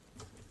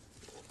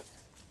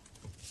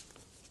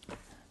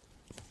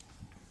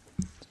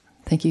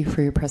 Thank you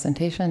for your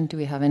presentation. Do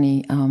we have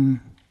any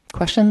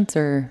questions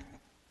or?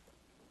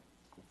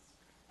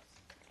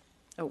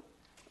 Oh,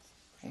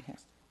 right here.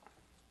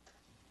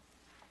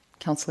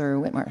 Councillor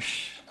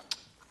Whitmarsh.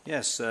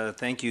 Yes,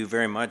 thank you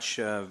very much.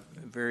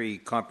 Very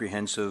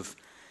comprehensive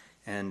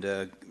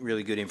and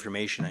really good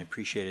information. I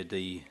appreciated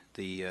the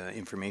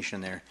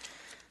information there.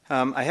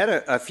 I had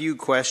a few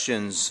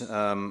questions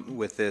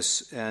with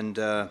this, and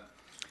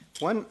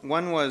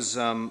one was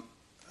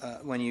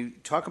when you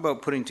talk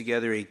about putting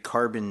together a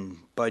carbon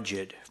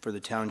budget for the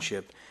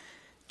township,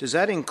 does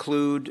that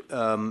include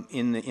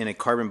in a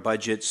carbon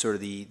budget sort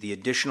of the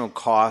additional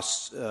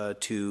costs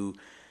to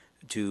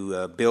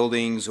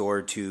buildings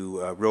or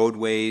to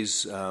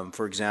roadways,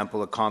 for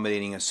example,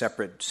 accommodating a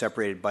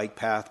separated bike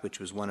path, which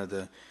was one of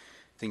the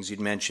things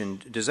you'd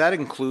mentioned. Does that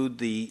include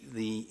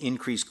the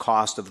increased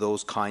cost of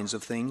those kinds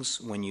of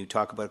things when you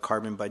talk about a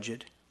carbon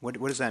budget? What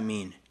does that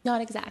mean?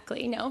 Not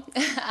exactly, no.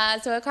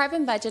 So a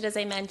carbon budget, as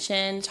I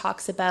mentioned,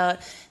 talks about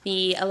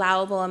the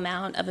allowable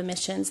amount of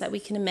emissions that we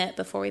can emit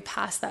before we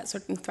pass that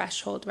certain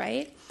threshold,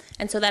 right?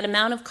 And so that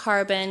amount of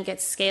carbon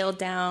gets scaled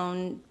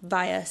down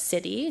via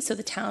city. So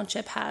the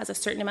township has a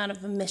certain amount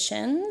of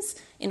emissions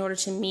in order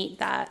to meet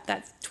that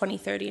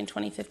 2030 and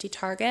 2050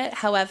 target.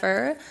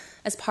 However,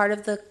 as part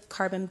of the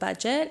carbon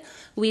budget,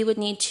 we would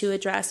need to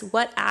address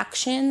what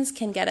actions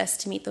can get us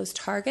to meet those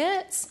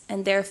targets.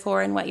 And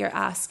therefore, in what you're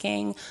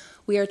asking,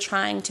 we are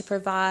trying to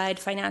provide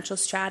financial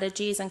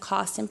strategies and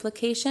cost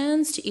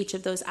implications to each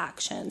of those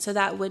actions. So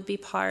that would be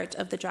part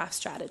of the draft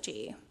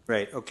strategy.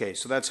 Right, okay,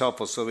 so that's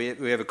helpful. So we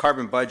have a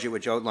carbon budget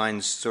which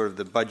outlines sort of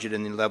the budget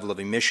and the level of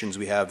emissions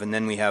we have, and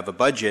then we have a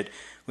budget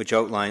which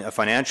outlines, a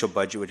financial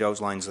budget which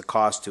outlines the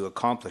cost to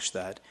accomplish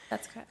that.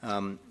 That's correct.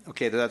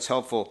 Okay, that's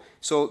helpful.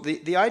 So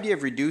the idea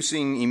of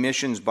reducing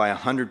emissions by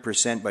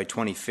 100% by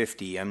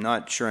 2050, I'm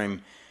not sure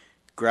I'm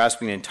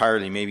grasping it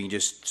entirely. Maybe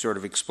just sort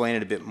of explain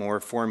it a bit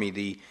more for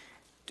me.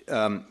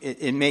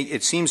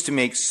 It seems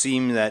to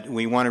seem that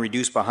we want to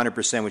reduce by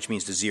 100%, which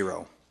means to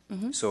zero.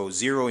 Mm-hmm. So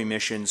zero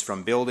emissions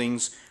from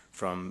buildings,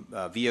 from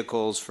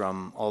vehicles,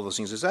 from all those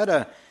things. Is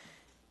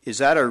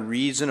that a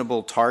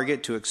reasonable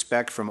target to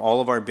expect from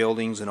all of our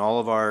buildings and all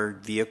of our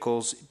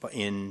vehicles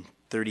in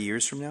 30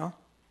 years from now?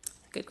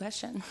 Good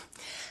question.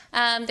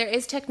 There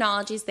is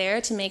technologies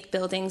there to make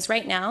buildings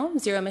right now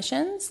zero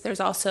emissions. There's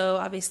also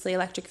obviously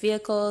electric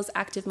vehicles,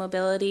 active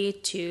mobility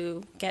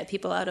to get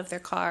people out of their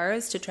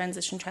cars to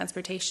transition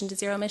transportation to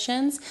zero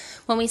emissions.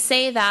 When we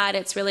say that,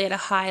 it's really at a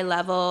high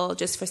level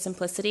just for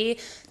simplicity.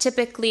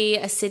 Typically,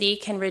 a city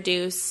can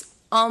reduce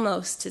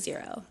almost to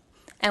zero.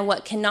 And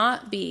what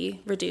cannot be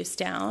reduced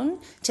down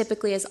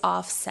typically is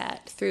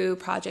offset through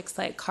projects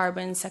like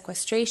carbon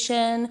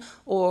sequestration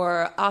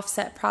or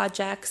offset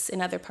projects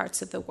in other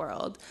parts of the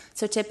world.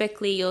 So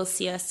typically you'll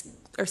see us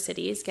or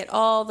cities get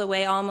all the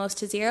way almost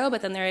to zero,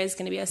 but then there is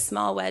going to be a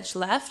small wedge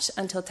left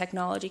until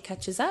technology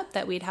catches up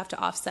that we'd have to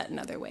offset in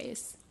other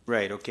ways.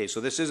 Right, okay,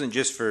 so this isn't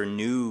just for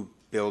new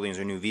buildings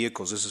or new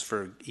vehicles. This is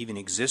for even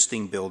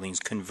existing buildings,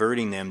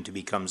 converting them to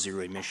become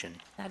zero emission.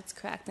 That's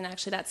correct, and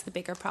actually that's the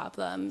bigger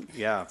problem.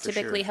 Yeah, for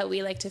Typically sure. How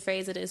we like to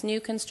phrase it is new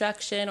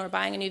construction or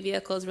buying a new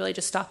vehicle is really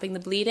just stopping the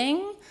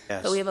bleeding,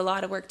 yes. But we have a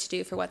lot of work to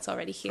do for what's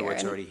already here. For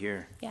what's already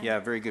here. Yeah. Yeah,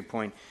 very good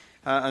point.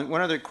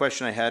 One other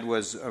question I had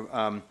was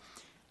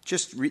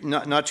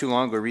not too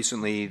long ago,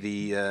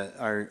 recently,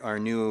 our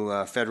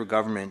new federal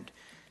government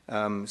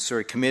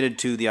sort of committed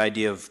to the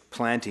idea of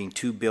planting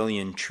 2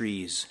 billion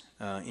trees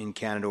in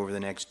Canada over the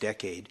next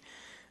decade.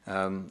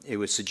 It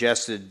was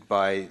suggested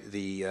by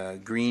the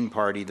Green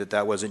Party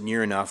that wasn't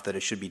near enough, that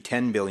it should be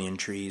 10 billion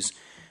trees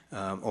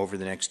over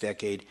the next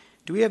decade.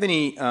 Do we have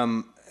any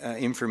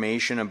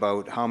information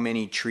about how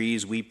many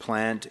trees we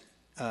plant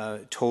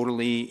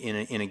totally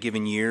in a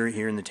given year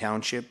here in the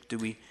township? Do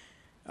we?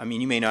 I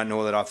mean, you may not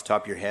know that off the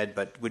top of your head,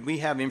 but would we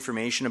have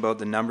information about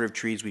the number of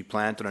trees we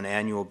plant on an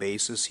annual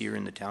basis here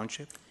in the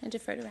township? I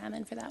defer to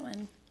Raman for that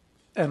one.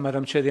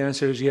 Madam Chair, the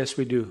answer is yes,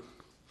 we do.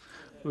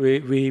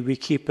 We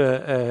keep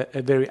a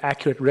very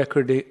accurate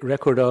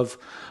record of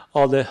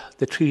all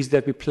the trees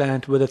that we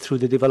plant, whether through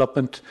the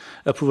development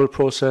approval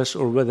process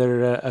or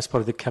whether as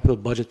part of the capital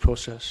budget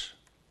process.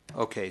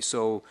 Okay,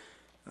 so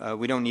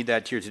we don't need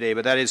that here today,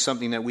 but that is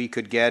something that we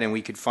could get, and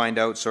we could find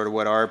out sort of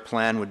what our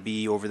plan would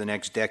be over the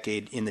next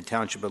decade in the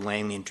township of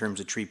Langley in terms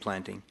of tree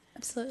planting.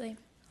 Absolutely.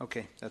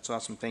 Okay, that's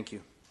awesome. Thank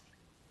you.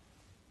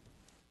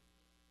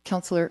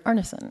 Councillor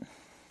Arneson.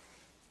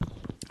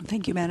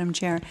 Thank you, Madam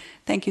Chair.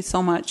 Thank you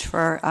so much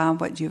for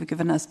what you've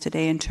given us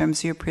today in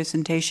terms of your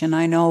presentation.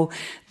 I know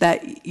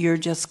that you're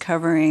just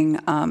covering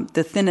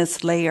the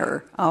thinnest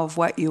layer of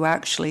what you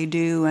actually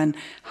do and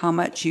how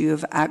much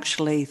you've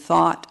actually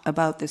thought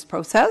about this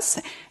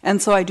process.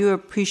 And so I do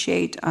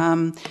appreciate,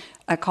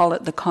 I call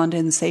it the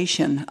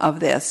condensation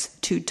of this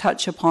to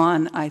touch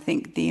upon, I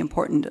think, the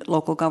important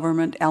local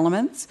government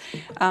elements.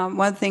 One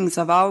of the things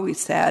I've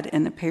always said,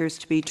 and appears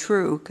to be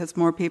true, because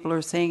more people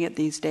are saying it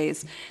these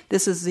days,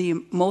 this is the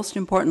most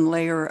important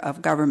layer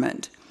of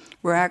government.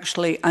 We're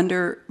actually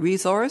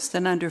under-resourced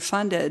and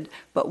underfunded,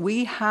 but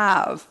we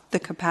have the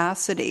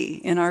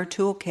capacity in our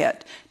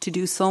toolkit to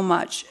do so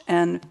much,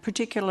 and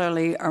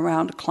particularly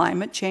around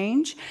climate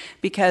change,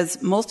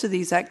 because most of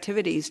these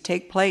activities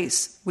take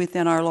place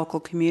within our local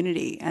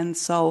community. And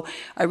so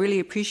I really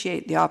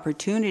appreciate the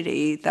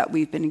opportunity that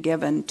we've been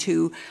given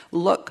to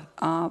look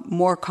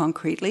more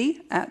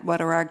concretely at what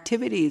our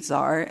activities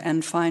are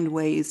and find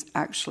ways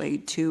actually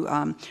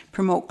to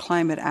promote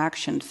climate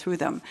action through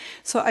them.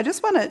 So I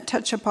just want to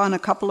touch upon a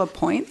couple of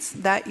points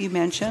that you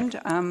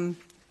mentioned.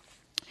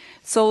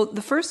 So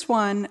the first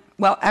one,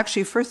 well,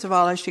 actually, first of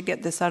all, I should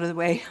get this out of the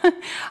way.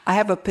 I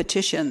have a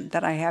petition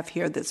that I have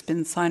here that's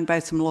been signed by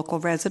some local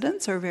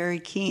residents who are very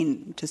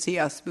keen to see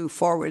us move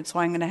forward. So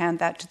I'm going to hand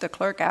that to the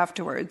clerk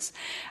afterwards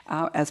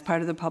as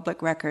part of the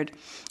public record.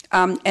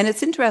 And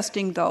it's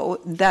interesting, though,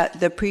 that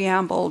the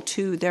preamble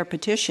to their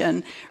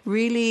petition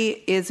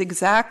really is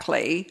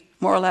exactly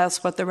more or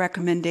less what the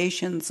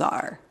recommendations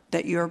are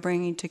that you're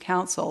bringing to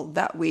council,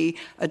 that we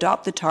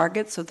adopt the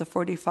targets of the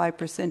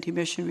 45%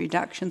 emission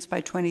reductions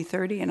by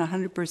 2030 and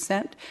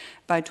 100%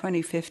 by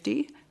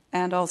 2050,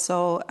 and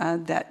also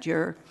that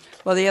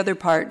the other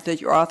part,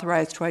 that you're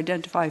authorized to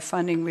identify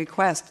funding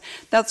requests.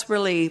 That's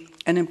really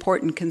an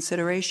important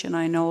consideration.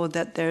 I know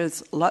that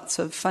there's lots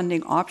of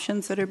funding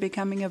options that are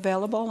becoming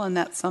available, and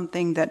that's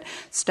something that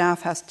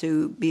staff has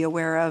to be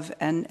aware of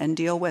and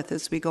deal with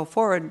as we go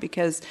forward,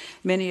 because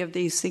many of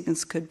these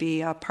things could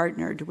be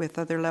partnered with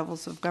other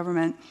levels of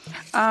government.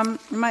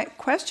 My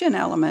question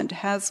element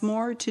has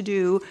more to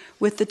do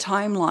with the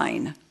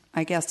timeline,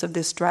 I guess, of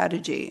this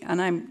strategy,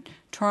 and I'm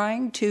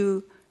trying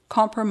to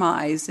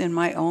compromise in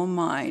my own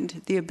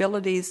mind the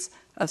abilities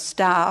of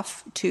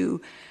staff to,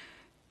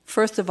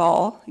 first of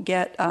all,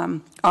 get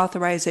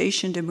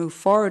authorization to move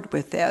forward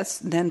with this,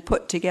 then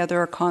put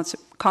together a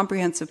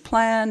comprehensive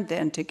plan,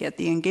 then to get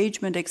the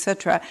engagement,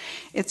 etc.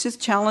 It's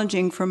just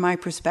challenging from my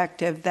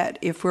perspective that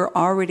if we're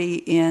already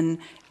in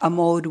a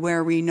mode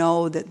where we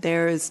know that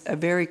there is a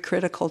very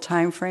critical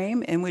time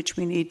frame in which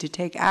we need to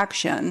take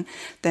action,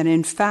 then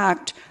in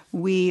fact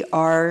we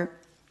are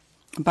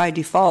by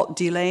default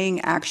delaying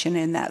action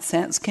in that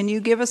sense. Can you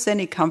give us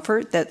any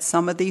comfort that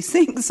some of these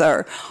things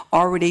are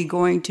already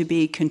going to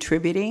be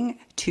contributing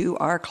to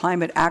our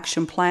climate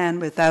action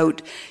plan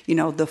without,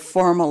 the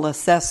formal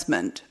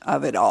assessment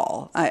of it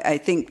all? I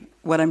think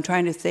what I'm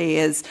trying to say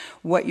is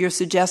what you're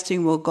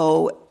suggesting will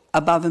go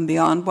above and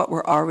beyond what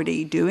we're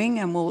already doing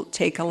and will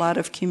take a lot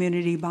of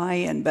community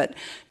buy-in, but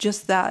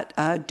just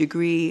that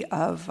degree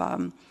of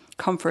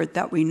comfort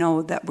that we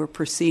know that we're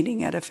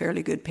proceeding at a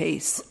fairly good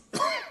pace.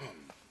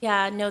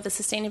 Yeah, no, the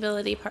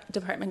sustainability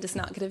department does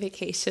not get a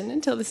vacation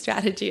until the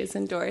strategy is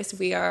endorsed.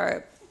 We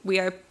are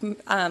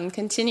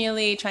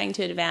continually trying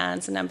to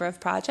advance a number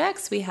of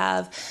projects. We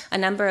have a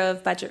number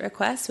of budget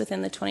requests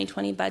within the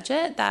 2020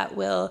 budget that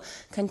will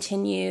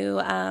continue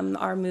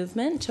our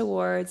movement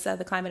towards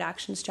the climate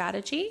action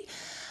strategy.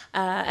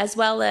 As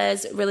well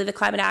as really the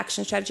climate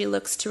action strategy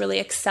looks to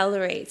really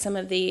accelerate some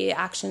of the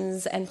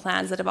actions and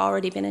plans that have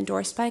already been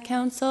endorsed by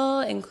council.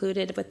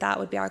 Included with that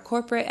would be our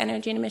corporate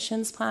energy and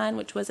emissions plan,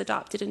 which was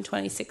adopted in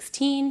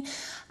 2016,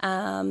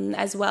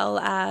 as well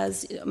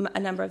as a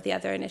number of the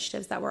other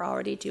initiatives that we're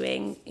already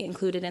doing,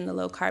 included in the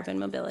low carbon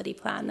mobility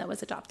plan that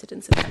was adopted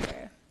in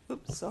September.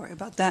 Oops, sorry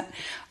about that.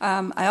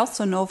 I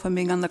also know from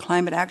being on the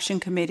Climate Action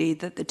Committee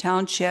that the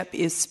township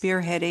is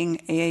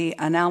spearheading an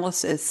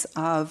analysis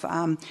of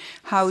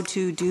how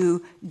to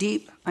do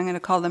I'm going to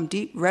call them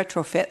deep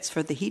retrofits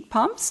for the heat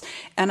pumps.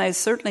 And I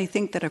certainly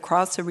think that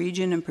across the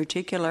region in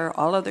particular,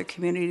 all other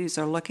communities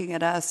are looking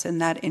at us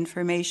and that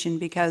information,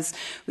 because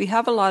we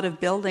have a lot of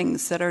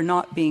buildings that are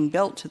not being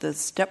built to the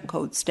STEP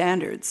code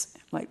standards,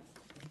 like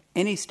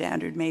any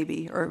standard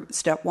maybe, or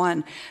step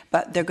one,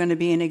 but they're going to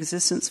be in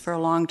existence for a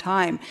long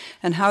time.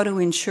 And how to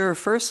ensure,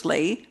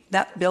 firstly,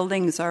 that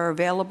buildings are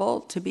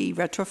available to be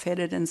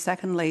retrofitted, and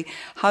secondly,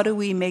 how do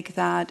we make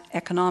that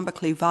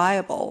economically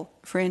viable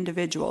for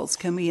individuals?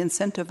 Can we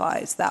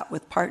incentivize that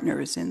with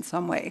partners in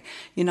some way,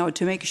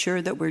 to make sure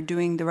that we're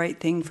doing the right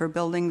thing for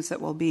buildings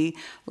that will be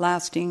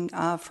lasting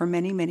for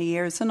many, many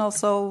years, and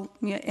also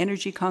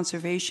energy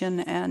conservation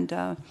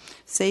and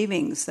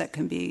savings that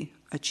can be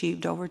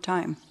achieved over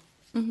time.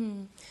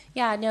 Mm-hmm.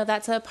 Yeah, no,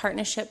 that's a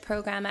partnership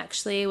program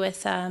actually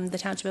with the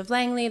Township of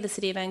Langley, the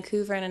City of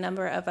Vancouver, and a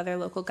number of other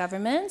local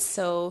governments.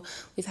 So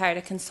we've hired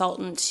a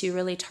consultant to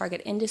really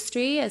target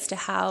industry as to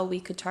how we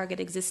could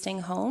target existing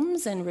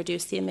homes and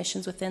reduce the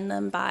emissions within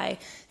them by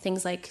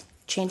things like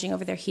changing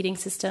over their heating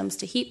systems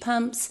to heat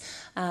pumps,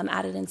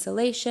 added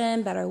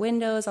insulation, better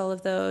windows, all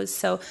of those.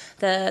 So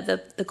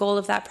the goal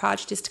of that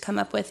project is to come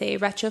up with a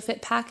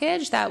retrofit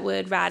package that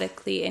would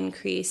radically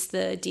increase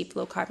the deep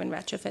low carbon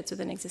retrofits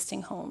within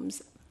existing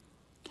homes.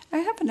 I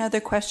have another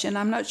question.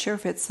 I'm not sure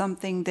if it's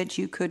something that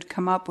you could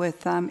come up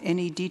with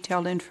any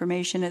detailed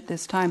information at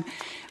this time,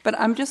 but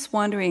I'm just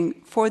wondering,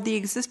 for the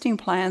existing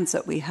plans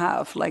that we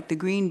have, like the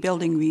green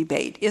building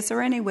rebate, is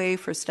there any way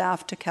for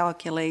staff to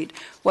calculate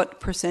what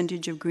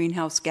percentage of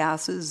greenhouse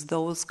gases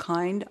those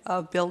kind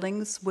of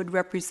buildings would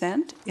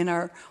represent in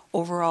our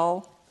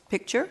overall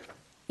picture?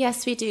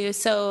 Yes, we do.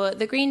 So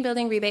the Green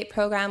Building Rebate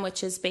Program,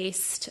 which is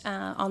based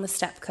on the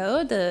STEP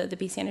code, the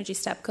BC Energy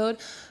STEP code,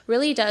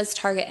 really does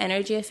target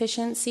energy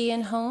efficiency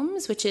in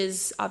homes, which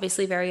is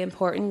obviously very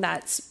important.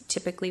 That's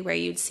typically where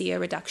you'd see a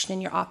reduction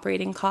in your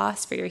operating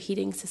costs for your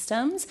heating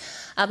systems.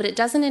 But it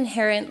doesn't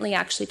inherently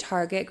actually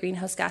target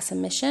greenhouse gas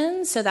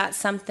emissions. So that's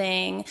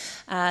something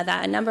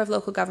that a number of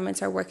local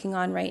governments are working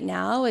on right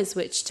now, is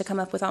which to come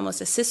up with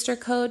almost a sister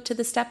code to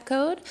the STEP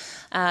code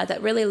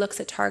that really looks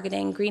at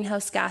targeting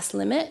greenhouse gas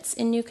limits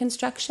in new new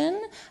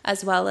construction,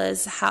 as well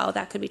as how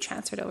that could be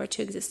transferred over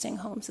to existing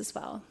homes as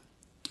well.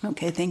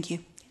 Okay, thank you.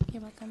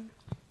 You're welcome.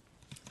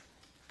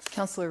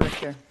 Councillor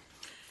Richter.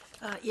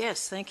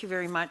 Yes, thank you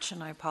very much,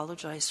 and I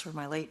apologize for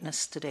my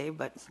lateness today,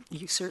 but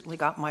you certainly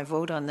got my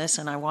vote on this,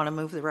 and I want to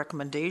move the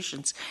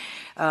recommendations.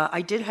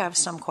 I did have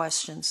some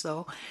questions,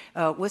 though.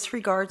 With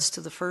regards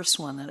to the first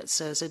one, that it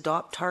says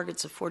adopt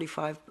targets of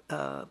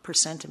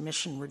 45%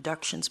 emission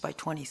reductions by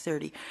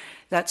 2030.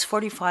 That's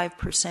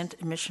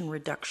 45% emission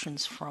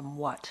reductions from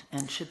what?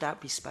 And should that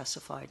be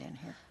specified in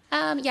here?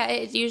 Yeah,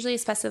 it's usually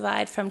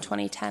specified from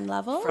 2010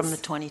 levels. From the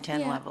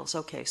 2010 levels,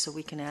 okay, so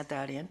we can add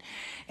that in.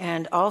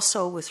 And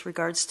also with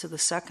regards to the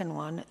second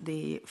one,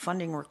 the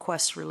funding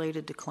requests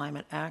related to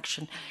climate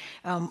action,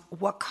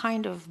 what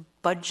kind of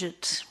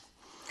budget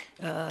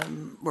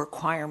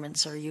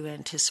requirements are you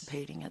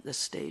anticipating at this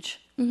stage?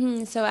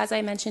 So as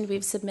I mentioned,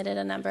 we've submitted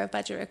a number of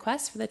budget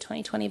requests for the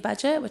 2020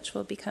 budget, which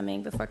will be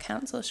coming before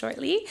council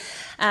shortly.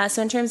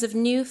 So in terms of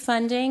new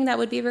funding that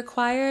would be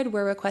required,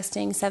 we're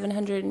requesting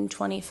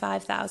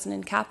 $725,000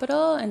 in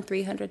capital and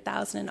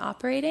 $300,000 in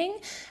operating,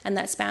 and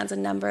that spans a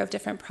number of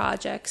different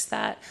projects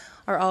that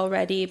are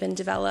already been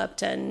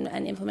developed, and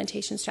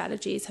implementation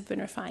strategies have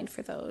been refined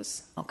for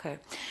those. Okay.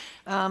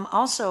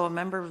 Also, a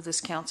member of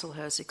this council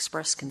has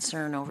expressed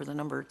concern over the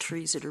number of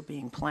trees that are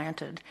being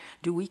planted.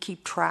 Do we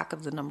keep track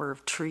of the number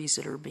of trees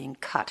that are being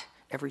cut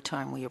every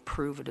time we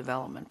approve a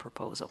development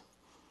proposal?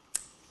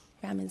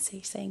 Raman's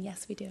saying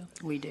yes, we do.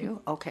 We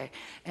do? Okay.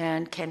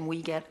 And can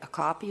we get a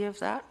copy of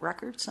that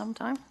record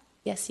sometime?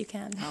 Yes, you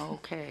can.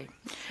 Okay.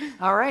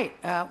 All right.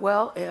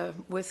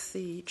 With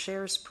the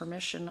chair's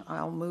permission,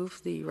 I'll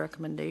move the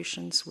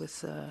recommendations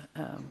with a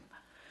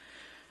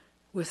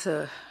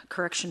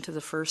correction to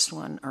the first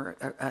one, or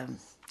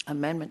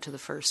amendment to the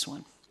first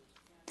one.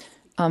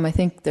 I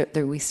think that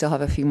we still have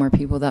a few more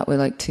people that would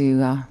like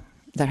to,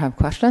 that have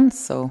questions.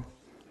 So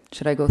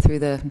should I go through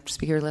the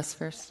speaker list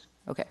first?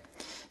 Okay.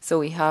 So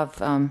we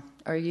have,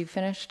 are you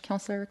finished,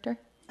 Councillor Richter?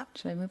 Yep.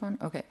 Should I move on?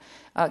 Okay.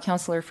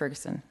 Councillor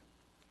Ferguson.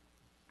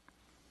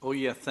 Oh,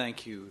 yeah,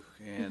 thank you.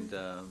 And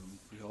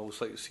we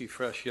always like to see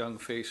fresh, young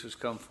faces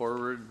come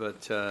forward,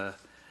 but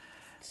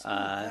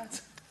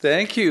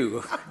thank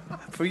you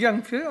for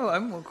young people.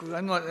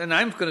 I'm not, and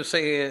I'm going to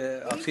say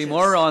I'll see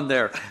more on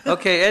there.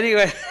 Okay,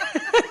 anyway.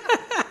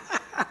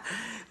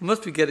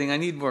 Must be getting, I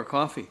need more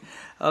coffee.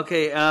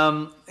 Okay,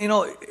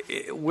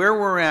 where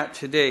we're at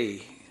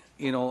today,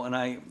 and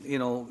I,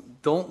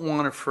 don't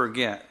want to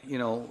forget,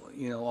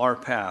 our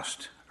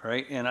past.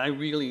 Right, and I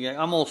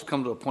almost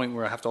come to a point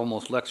where I have to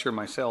almost lecture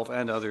myself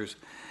and others.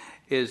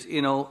 Is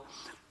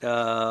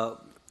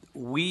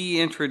we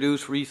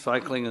introduced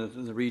recycling,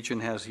 and the region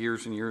has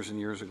years and years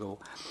and years ago,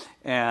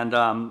 and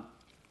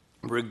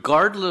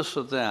regardless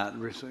of that,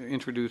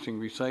 introducing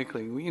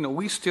recycling,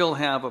 we still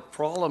have a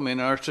problem in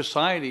our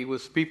society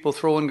with people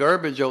throwing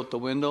garbage out the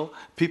window,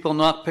 people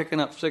not picking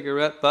up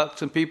cigarette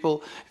butts, and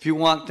people, if you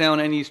walk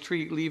down any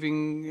street,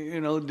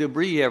 leaving,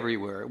 debris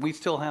everywhere. We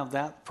still have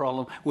that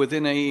problem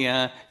within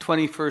a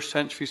 21st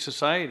century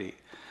society.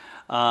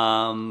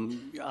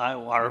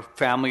 Our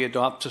family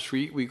adopts a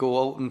street, we go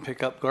out and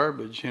pick up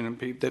garbage,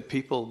 that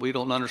people, we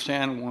don't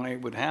understand why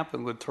it would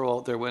happen, would throw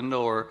out their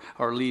window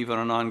or leave on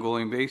an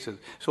ongoing basis.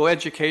 So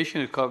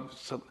education is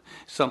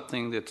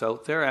something that's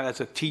out there.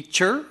 As a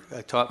teacher, I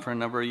taught for a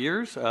number of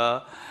years,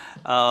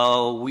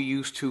 we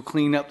used to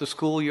clean up the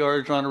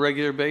schoolyards on a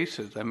regular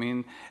basis. I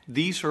mean,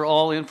 these are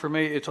all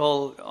information, it's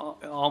all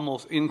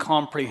almost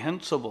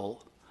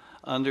incomprehensible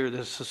under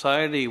the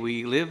society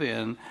we live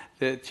in,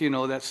 that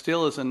that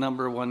still is a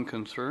number one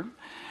concern.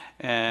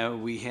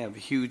 We have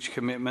huge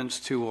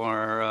commitments to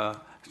our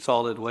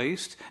solid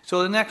waste.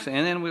 So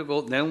then we're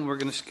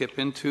going to skip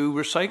into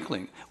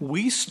recycling.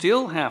 We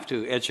still have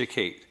to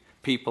educate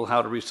people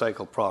how to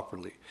recycle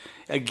properly.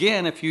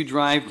 Again, if you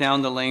drive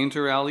down the lanes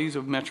or alleys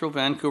of Metro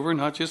Vancouver,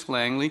 not just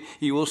Langley,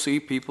 you will see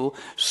people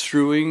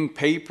strewing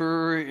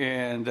paper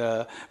and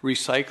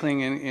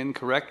recycling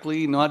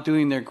incorrectly, not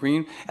doing their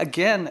green.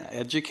 Again,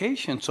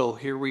 education. So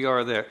here we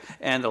are there.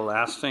 And the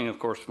last thing, of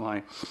course,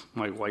 my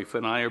wife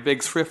and I are big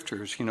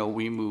thrifters.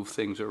 We move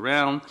things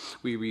around,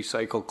 we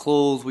recycle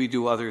clothes, we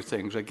do other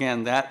things.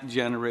 Again, that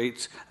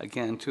generates,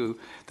 to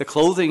the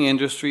clothing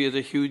industry is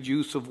a huge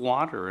use of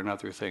water and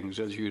other things,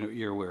 as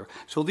you're aware.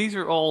 So these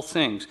are all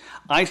things.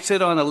 I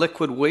sit on a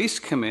liquid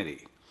waste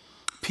committee.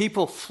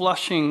 People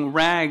flushing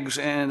rags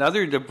and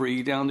other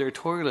debris down their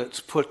toilets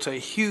puts a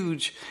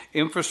huge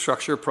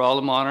infrastructure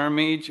problem on our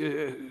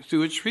major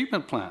sewage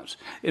treatment plants.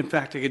 In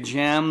fact, it could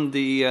jam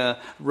the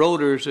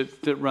rotors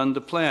that run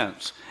the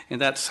plants,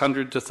 and that's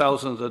hundreds of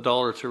thousands of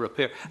dollars to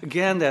repair.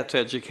 Again, that's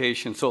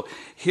education. So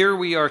here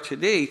we are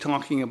today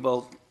talking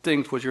about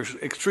things which are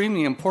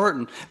extremely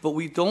important, but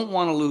we don't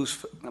want to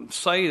lose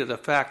sight of the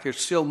fact there's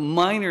still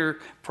minor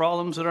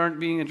problems that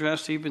aren't being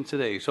addressed even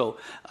today. So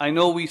I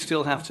know we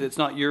still have to, it's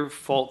not your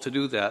fault to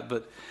do that,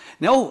 but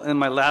no, and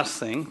my last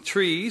thing,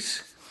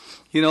 trees.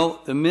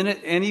 The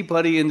minute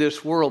anybody in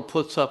this world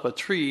puts up a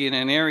tree in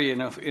an area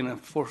in a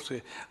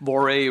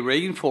boreal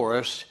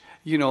rainforest,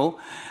 You know,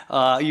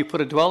 you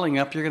put a dwelling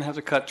up, you're going to have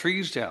to cut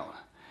trees down.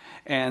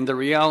 And the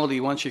reality,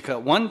 once you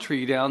cut one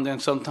tree down, then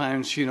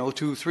sometimes, you know,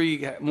 2,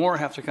 3 more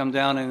have to come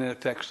down, and it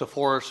affects the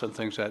forest and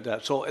things like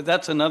that. So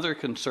that's another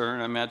concern.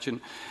 I imagine,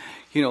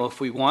 you know,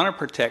 if we want to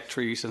protect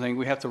trees, I think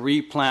we have to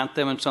replant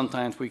them, and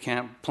sometimes we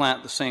can't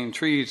plant the same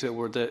trees that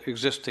were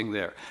existing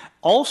there.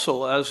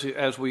 Also,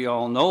 as we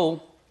all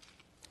know,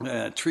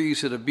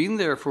 trees that have been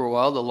there for a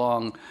while, the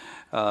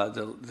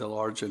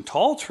large and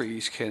tall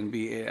trees can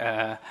be,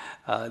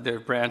 their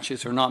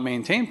branches are not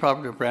maintained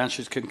properly. Their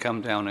branches can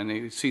come down, and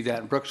you see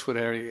that in Brookswood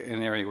area,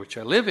 an area which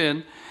I live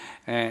in.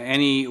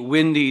 Any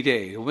windy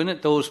day, when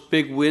those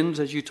big winds,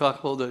 as you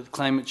talk about the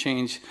climate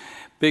change,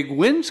 big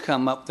winds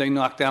come up, they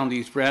knock down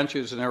these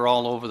branches, and they're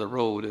all over the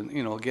road. And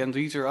you know, again,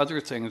 these are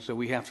other things that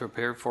we have to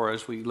prepare for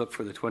as we look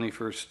for the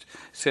 21st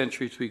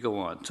century as we go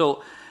on.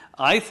 So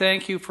I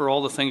thank you for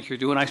all the things you're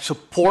doing. I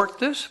support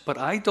this, but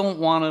I don't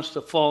want us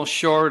to fall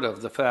short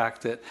of the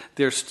fact that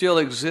there's still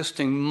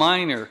existing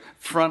minor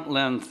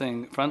frontline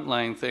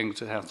things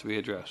that have to be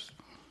addressed.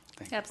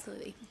 Thank you.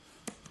 Absolutely.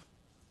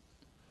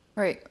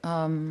 All right,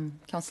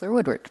 Councillor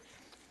Woodward.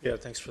 Yeah,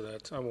 thanks for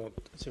that. I won't,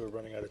 see we're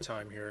running out of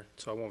time here,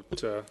 so I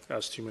won't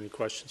ask too many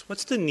questions.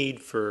 What's the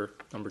need for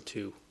number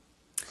 2?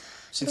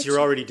 Since you're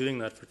already doing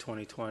that for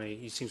 2020,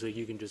 it seems like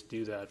you can just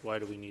do that. Why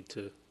do we need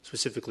to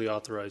specifically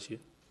authorize you?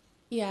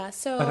 Yeah,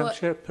 so Madam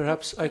Chair,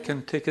 perhaps I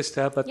can take a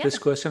stab at Yeah. this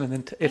question, and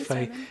then Thanks,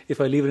 Armin.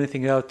 if I leave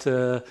anything out,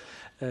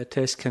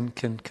 Tess can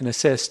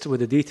assist with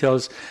the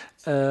details.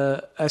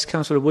 As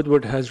Councillor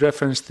Woodward has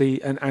referenced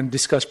and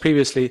discussed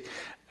previously,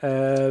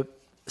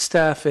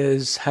 staff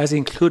has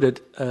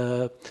included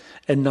a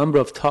number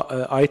of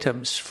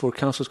items for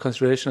Council's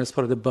consideration as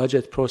part of the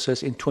budget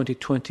process in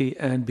 2020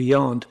 and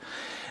beyond.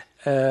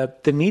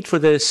 The need for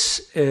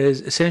this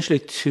is essentially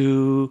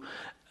to,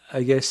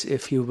 I guess,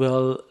 if you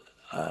will,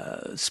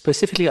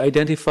 specifically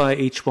identify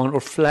each one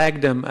or flag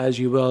them, as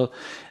you will,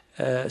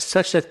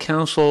 such that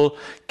Council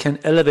can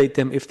elevate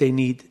them if they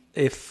need,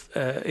 if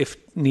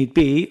need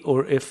be,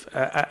 or if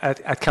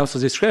at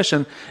Council's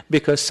discretion,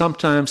 because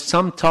sometimes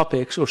some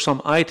topics or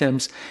some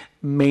items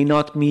may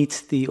not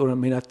meet meet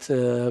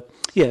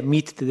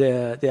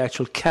the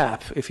actual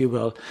cap, if you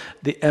will.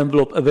 The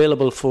envelope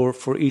available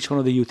for each one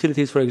of the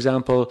utilities, for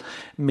example,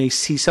 may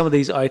see some of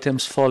these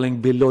items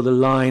falling below the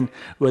line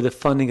where the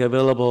funding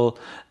available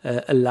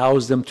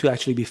allows them to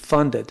actually be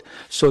funded.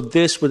 So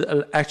this would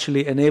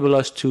actually enable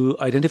us to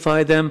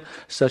identify them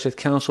such that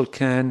Council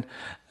can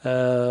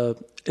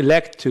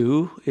elect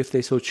to, if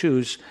they so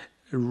choose,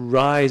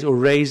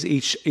 raise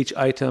each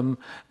item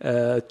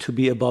to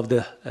be above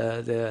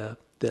the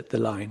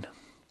line.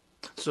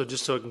 So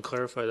just so I can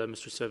clarify that,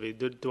 Mr. Sevi,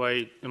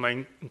 am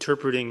I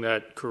interpreting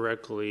that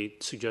correctly,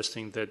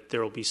 suggesting that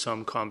there will be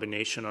some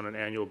combination on an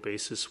annual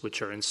basis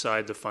which are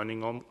inside the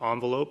funding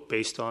envelope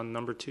based on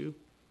number 2?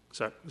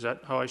 Is that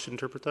how I should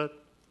interpret that?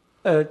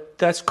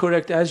 That's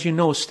correct. As you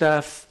know,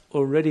 staff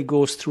already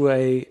goes through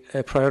a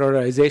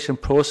prioritization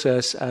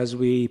process as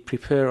we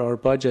prepare our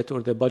budget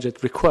or the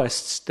budget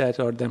requests that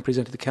are then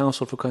presented to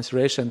Council for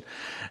consideration.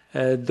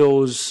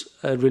 Those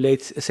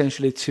relate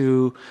essentially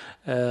to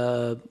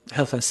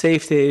health and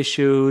safety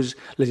issues,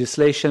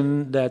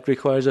 legislation that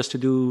requires us to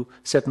do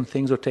certain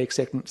things or take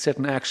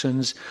certain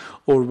actions,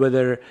 or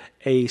whether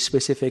a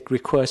specific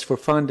request for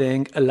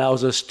funding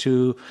allows us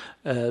to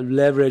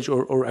leverage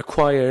or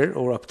acquire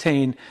or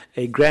obtain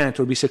a grant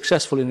or be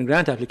successful in a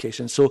grant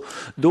application. So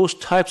those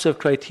types of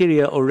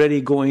criteria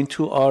already go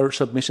into our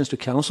submissions to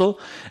Council,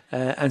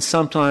 and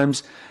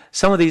sometimes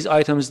some of these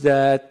items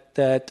that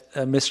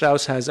Ms.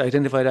 Rouse has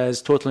identified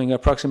as totaling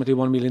approximately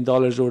 $1 million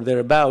or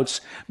thereabouts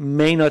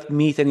may not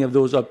meet any of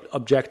those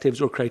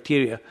objectives or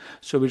criteria.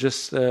 So we're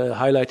just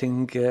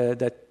highlighting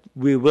that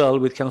we will,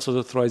 with Council's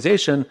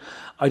authorization,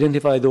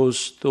 identify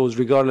those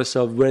regardless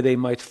of where they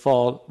might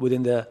fall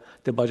within the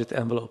budget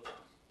envelope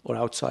or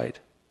outside.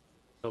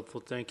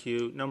 Helpful, thank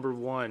you. Number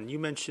 1, you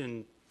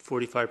mentioned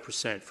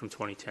 45% from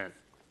 2010.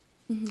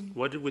 Mm-hmm.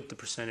 What would the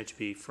percentage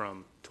be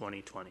from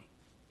 2020?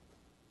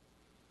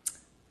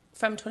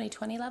 From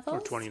 2020 levels? Or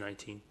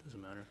 2019,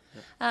 doesn't matter.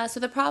 Yeah. So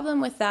the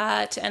problem with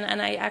that,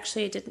 and I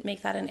actually didn't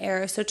make that an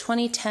error, so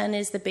 2010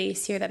 is the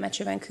base year that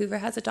Metro Vancouver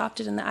has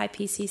adopted in the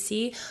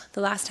IPCC. The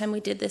last time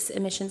we did this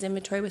emissions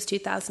inventory was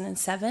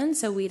 2007,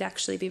 so we'd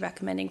actually be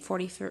recommending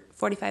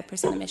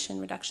 45% emission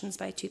reductions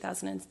by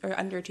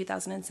under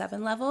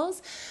 2007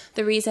 levels.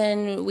 The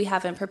reason we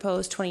haven't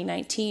proposed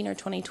 2019 or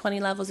 2020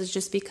 levels is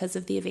just because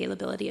of the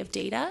availability of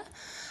data.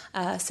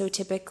 So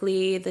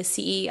typically the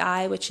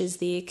CEI, which is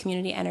the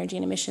Community Energy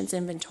and Emissions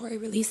Inventory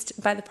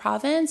released by the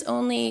province,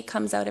 only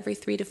comes out every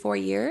 3 to 4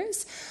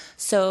 years.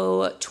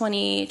 So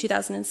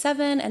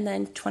 2007 and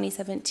then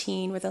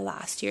 2017 were the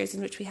last years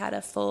in which we had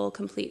a full,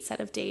 complete set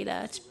of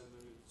data.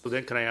 So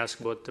then can I ask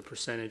about the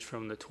percentage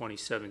from the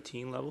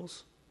 2017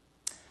 levels?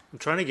 I'm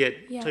trying to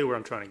tell you where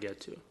I'm trying to get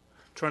to.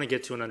 I'm trying to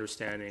get to an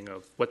understanding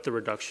of what the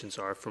reductions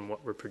are from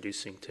what we're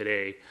producing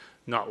today,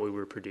 not what we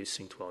were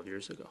producing 12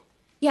 years ago.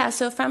 Yeah,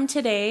 so from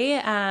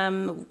today,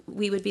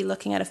 we would be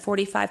looking at a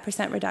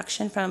 45%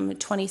 reduction from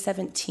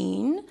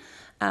 2017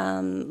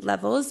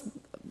 levels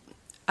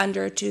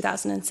under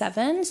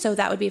 2007. So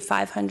that would be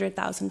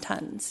 500,000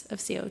 tons of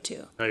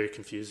CO2. Now you're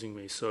confusing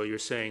me. So you're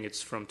saying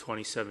it's from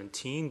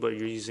 2017, but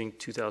you're using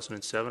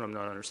 2007? I'm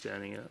not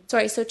understanding it.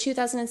 Sorry, so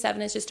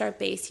 2007 is just our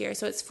base year.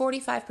 So it's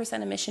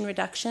 45% emission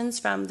reductions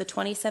from the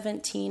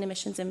 2017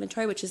 emissions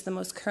inventory, which is the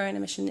most current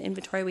emission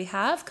inventory we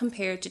have,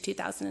 compared to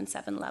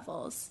 2007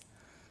 levels.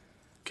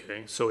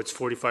 Okay, so it's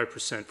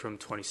 45% from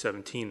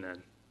 2017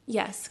 then?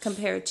 Yes,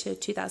 compared to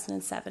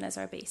 2007 as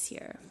our base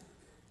year.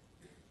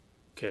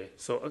 Okay,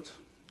 so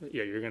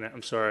yeah,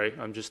 I'm sorry,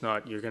 I'm just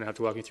not, you're gonna have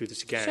to walk me through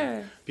this again.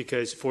 Sure.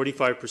 Because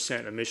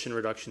 45% emission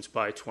reductions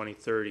by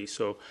 2030,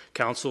 so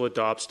council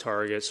adopts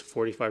targets,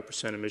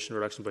 45% emission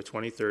reduction by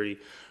 2030,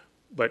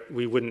 but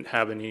we wouldn't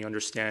have any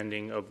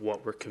understanding of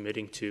what we're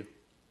committing to.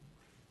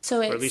 So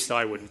Or at least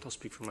I wouldn't, I'll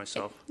speak for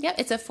myself. Yeah,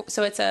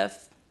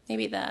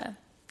 maybe that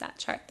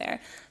chart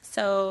there.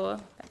 So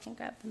I can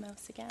grab the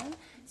mouse again.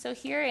 So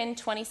here in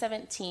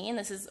 2017,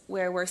 this is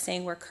where we're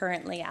saying we're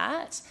currently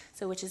at,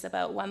 so which is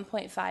about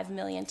 1.5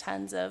 million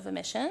tons of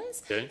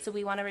emissions. Okay. So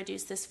we want to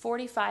reduce this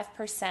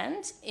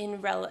 45%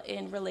 in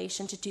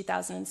relation to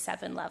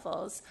 2007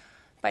 levels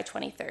by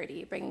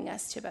 2030, bringing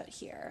us to about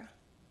here.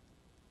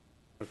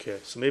 Okay,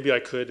 so maybe I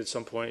could at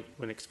some point,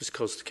 when it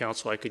goes to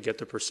council, I could get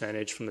the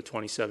percentage from the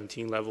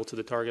 2017 level to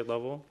the target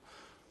level?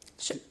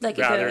 Sure,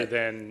 Rather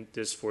than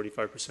this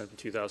 45% from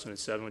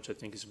 2007, which I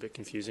think is a bit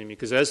confusing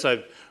because as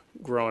I've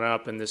grown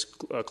up and this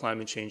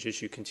climate change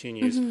issue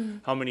continues,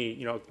 how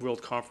many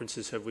world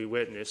conferences have we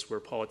witnessed where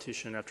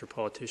politician after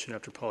politician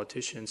after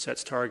politician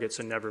sets targets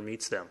and never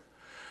meets them?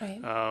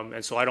 Right.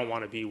 And so I don't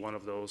want to be one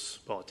of those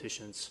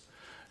politicians.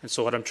 And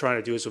so what I'm trying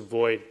to do is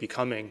avoid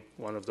becoming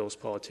one of those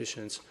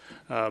politicians.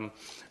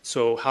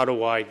 So how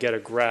do I get a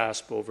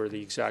grasp over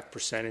the exact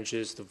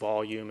percentages, the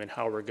volume, and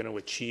how we're going to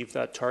achieve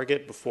that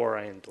target before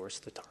I endorse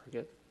the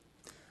target?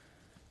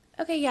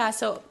 Okay, yeah,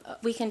 so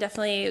we can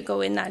definitely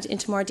go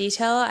into more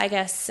detail. I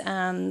guess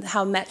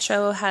how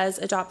Metro has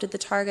adopted the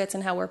targets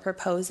and how we're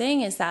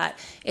proposing is that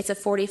it's a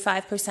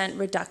 45%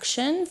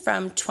 reduction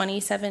from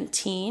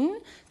 2017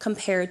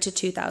 compared to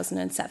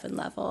 2007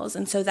 levels.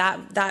 And so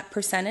that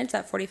percentage,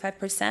 that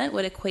 45%,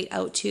 would equate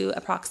out to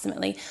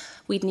approximately,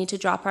 we'd need to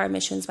drop our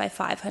emissions by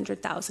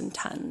 500,000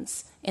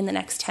 tons in the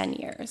next 10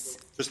 years.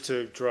 Just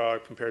to draw a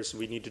comparison,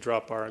 we need to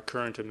drop our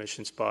current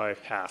emissions by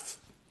half.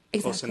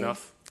 Exactly. Close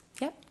enough?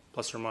 Yep.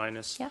 Plus or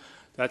minus. Yeah.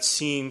 That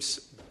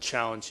seems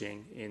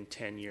challenging in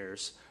 10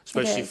 years,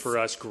 especially for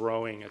us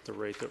growing at the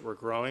rate that we're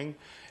growing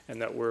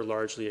and that we're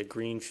largely a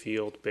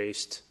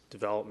greenfield-based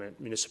development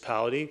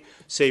municipality,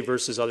 say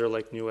versus other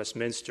like New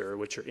Westminster,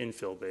 which are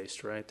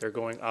infill-based, right? They're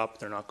going up,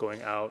 they're not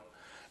going out.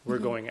 We're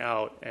going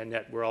out, and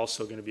that we're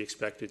also going to be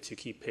expected to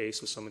keep pace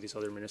with some of these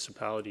other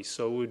municipalities.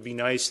 So it would be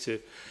nice to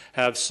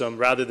have some,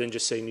 rather than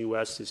just say New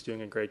West is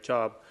doing a great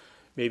job,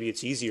 maybe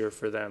it's easier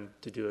for them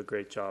to do a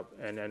great job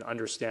and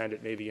understand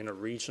it maybe in a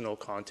regional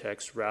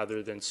context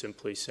rather than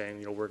simply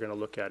saying, we're going to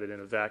look at it in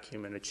a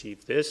vacuum and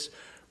achieve this,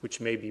 which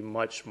may be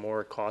much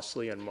more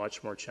costly and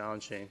much more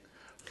challenging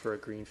for a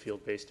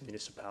greenfield-based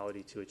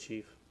municipality to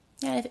achieve.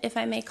 Yeah, if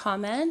I may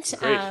comment.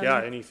 Great,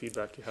 any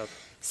feedback you have.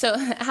 So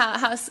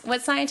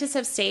what scientists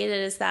have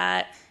stated is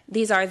that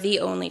these are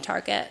the only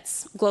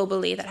targets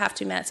globally that have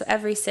to be met. So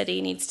every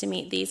city needs to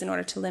meet these in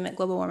order to limit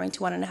global warming to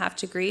 1.5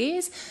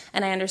 degrees.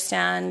 And I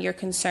understand your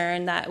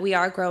concern that we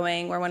are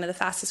growing. We're one of the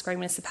fastest growing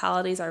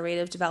municipalities. Our rate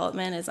of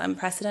development is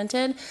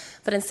unprecedented.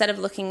 But instead of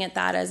looking at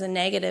that as a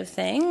negative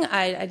thing,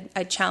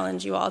 I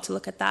challenge you all to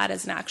look at that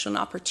as an actual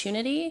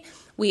opportunity.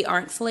 We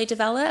aren't fully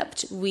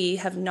developed. We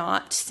have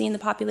not seen the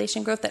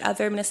population growth that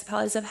other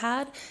municipalities have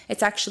had.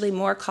 It's actually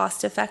more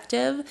cost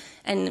effective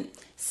and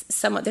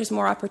there's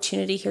more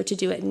opportunity here to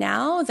do it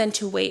now than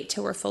to wait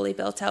till we're fully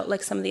built out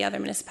like some of the other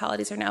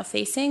municipalities are now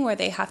facing, where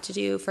they have to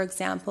do, for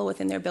example,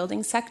 within their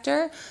building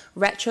sector,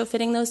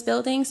 retrofitting those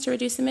buildings to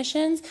reduce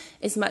emissions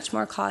is much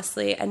more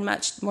costly and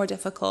much more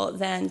difficult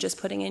than just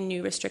putting in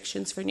new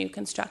restrictions for new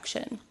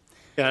construction.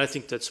 Yeah, I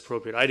think that's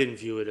appropriate. I didn't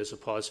view it as a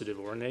positive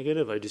or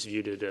negative. I just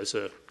viewed it as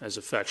a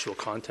factual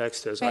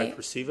context as I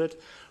perceive it,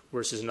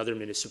 versus another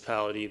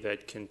municipality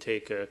that can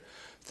take a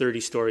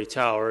 30-story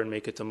tower and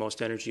make it the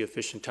most energy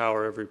efficient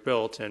tower ever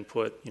built and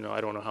put,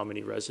 I don't know how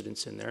many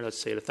residents in there, let's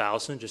say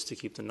 1,000, just to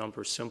keep the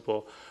numbers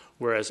simple.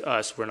 Whereas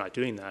us, we're not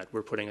doing that.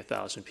 We're putting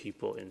 1,000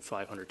 people in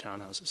 500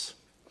 townhouses.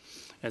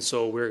 And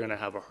so we're going to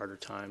have a harder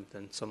time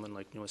than someone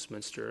like New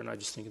Westminster, and I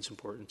just think it's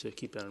important to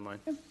keep that in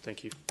mind.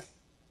 Thank you.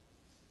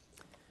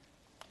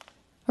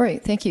 All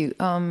right, thank you.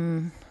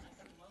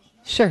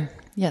 Sure,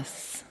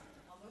 yes.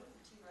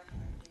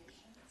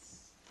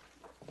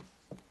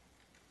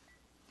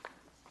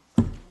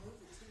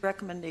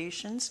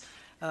 Recommendations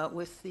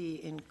with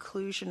the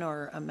inclusion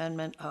or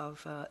amendment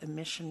of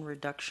emission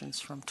reductions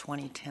from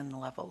 2010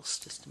 levels,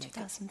 just to make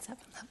 2007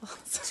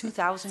 levels.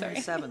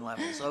 2007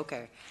 levels,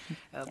 okay,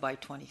 by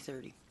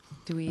 2030.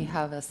 Do we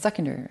have a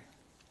seconder?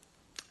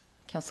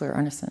 Councillor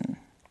Arneson.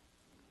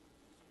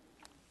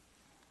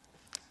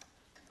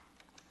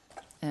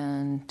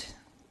 and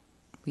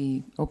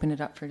we open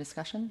it up for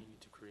discussion. You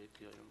need to create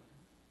the item.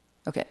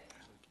 Okay.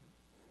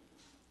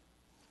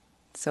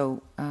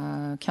 So,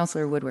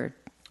 Councillor Woodward.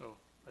 Oh,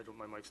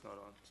 my mic's not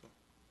on. So.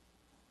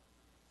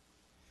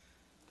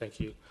 Thank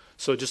you.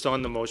 So just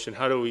on the motion,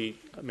 how do we,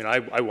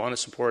 I want to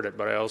support it,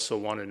 but I also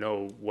want to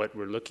know what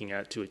we're looking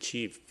at to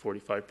achieve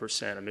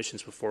 45%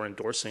 emissions before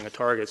endorsing a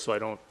target, so I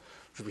don't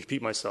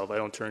repeat myself. I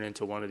don't turn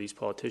into one of these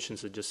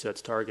politicians that just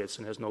sets targets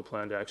and has no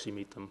plan to actually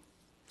meet them.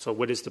 So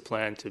what is the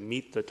plan to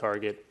meet the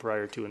target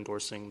prior to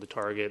endorsing the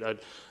target? And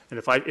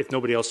if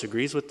nobody else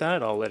agrees with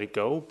that, I'll let it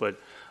go, but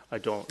I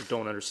don't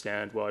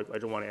understand. Well, I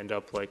don't want to end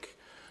up like,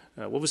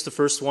 what was the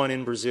first one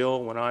in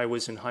Brazil when I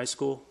was in high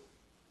school?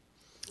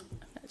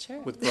 Sure.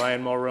 With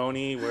Brian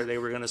Mulroney, where they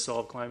were going to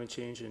solve climate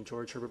change, and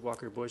George Herbert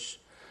Walker Bush.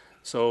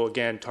 So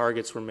again,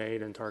 targets were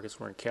made and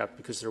targets weren't kept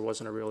because there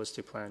wasn't a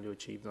realistic plan to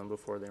achieve them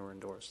before they were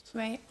endorsed.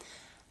 Right.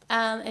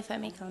 If I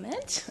may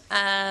comment,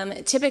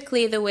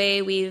 typically the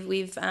way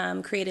we've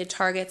created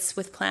targets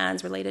with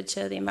plans related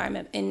to the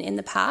environment in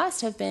the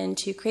past have been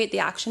to create the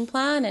action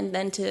plan and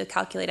then to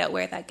calculate out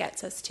where that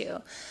gets us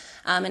to.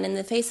 And in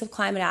the face of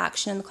climate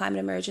action and the climate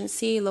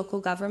emergency, local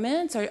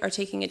governments are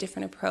taking a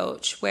different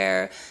approach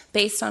where,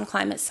 based on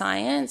climate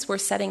science, we're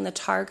setting the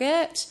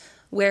target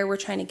where we're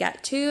trying to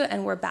get to,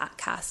 and we're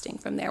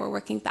backcasting from there. We're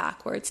working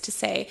backwards to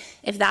say,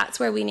 if that's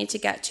where we need to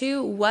get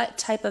to, what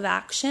type of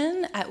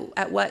action,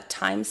 at what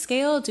time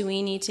scale do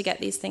we need to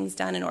get these things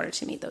done in order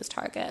to meet those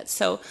targets?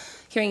 So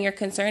hearing your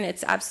concern,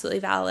 it's absolutely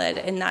valid,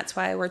 and that's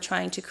why we're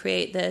trying to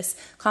create this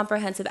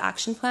comprehensive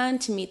action plan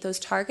to meet those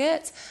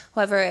targets.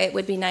 However, it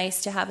would be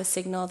nice to have a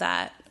signal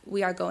that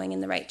we are going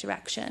in the right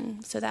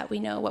direction so that we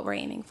know what we're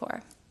aiming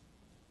for.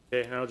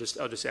 Okay, and I'll just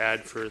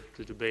add for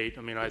the debate.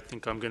 I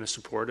think I'm going to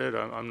support it.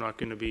 I'm not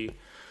going to be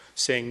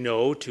saying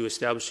no to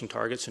establishing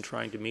targets and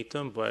trying to meet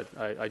them, but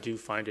I do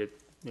find it,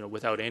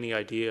 without any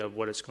idea of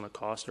what it's going to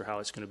cost or how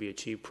it's going to be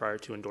achieved prior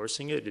to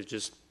endorsing it,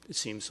 it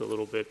seems a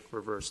little bit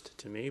reversed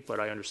to me, but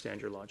I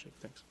understand your logic.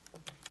 Thanks.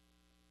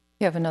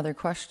 We have another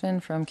question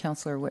from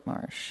Councillor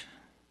Whitmarsh.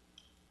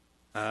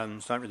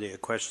 It's not really a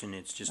question,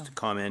 it's just a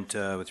comment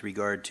with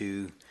regard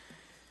to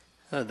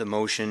the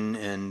motion,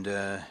 and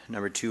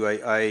number two,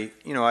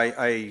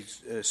 I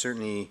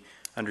certainly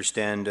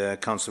understand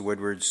Councillor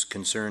Woodward's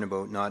concern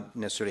about not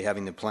necessarily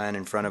having the plan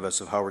in front of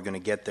us of how we're going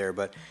to get there,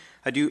 but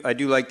I do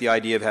like the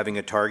idea of having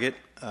a target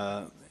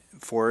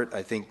for it.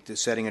 I think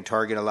setting a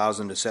target allows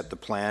them to set the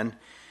plan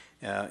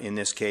in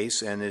this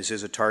case, and this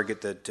is a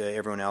target that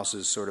everyone else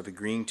is sort of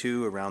agreeing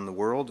to around the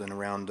world and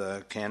around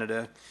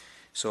Canada.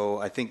 So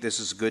I think this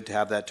is good to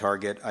have that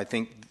target. I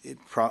think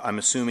I'm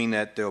assuming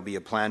that there will be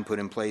a plan put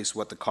in place,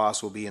 what the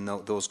cost will be, and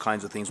those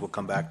kinds of things will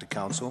come back to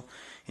council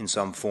in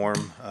some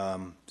form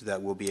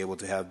that we'll be able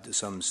to have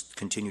some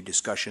continued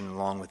discussion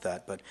along with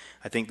that. But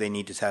I think they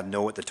need to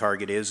know what the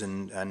target is,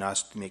 and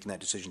us making that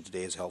decision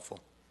today is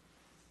helpful.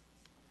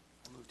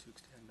 I'll move to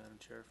extend, Madam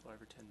Chair,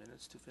 5 or 10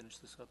 minutes to finish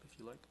this up if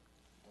you like.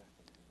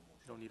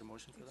 You don't need a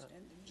motion for that?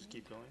 Just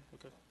keep going?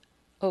 Okay.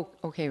 Oh,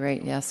 okay,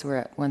 right. Yes, we're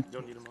at one.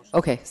 Don't need a motion.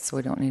 Okay, so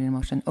we don't need a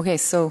motion. Okay,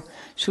 so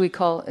should we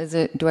call,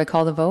 do I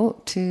call the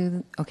vote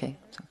to, okay,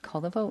 so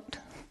call the vote.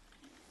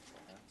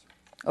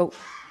 Oh,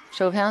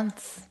 show of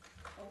hands.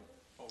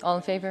 All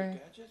in favor?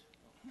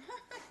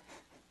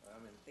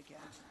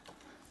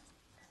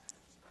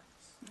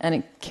 And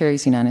it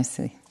carries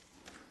unanimously.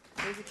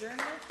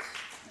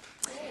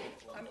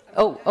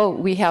 Oh,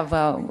 we have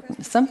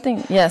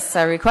something, yes,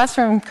 a request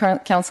from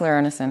Councillor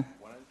Arneson.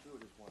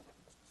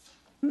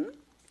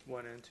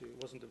 1 and 2. It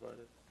wasn't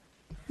divided.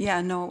 Yeah,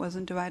 no, it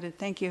wasn't divided.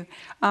 Thank you.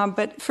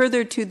 But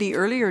further to the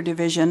earlier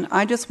division,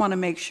 I just want to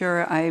make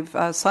sure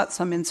I've sought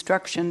some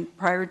instruction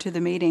prior to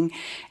the meeting.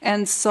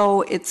 And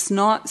so it's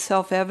not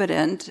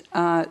self-evident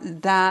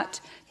that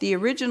the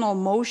original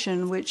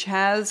motion, which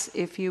has,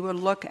 if you will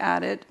look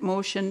at it,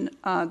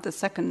 the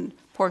second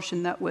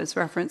portion that was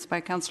referenced by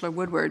Councillor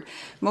Woodward,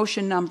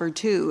 motion number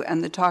 2,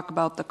 and the talk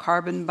about the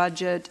carbon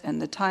budget and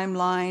the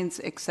timelines,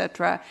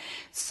 etc.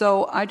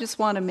 So I just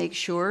want to make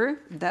sure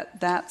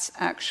that that's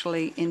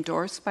actually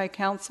endorsed by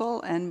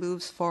council and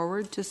moves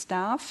forward to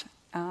staff,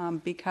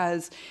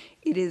 because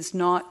it is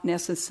not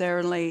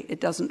necessarily,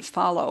 it doesn't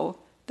follow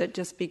that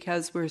just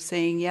because we're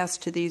saying yes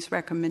to these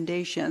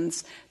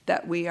recommendations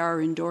that we are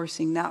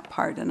endorsing that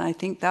part. And I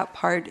think that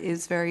part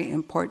is very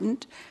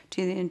important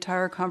to the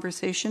entire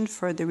conversation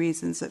for the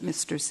reasons that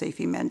Mr.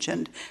 Safey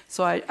mentioned.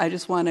 So I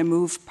just want to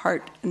move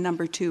part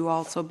number 2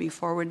 also be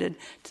forwarded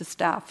to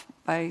staff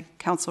by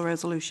council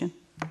resolution.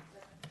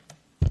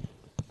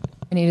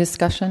 Any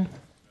discussion?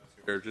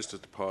 Just to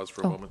pause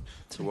for a moment.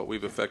 So what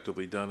we've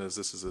effectively done is,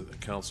 this is a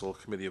council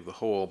committee of the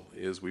whole,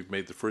 is we've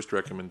made the first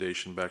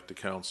recommendation back to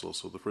council.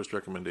 So the first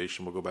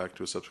recommendation will go back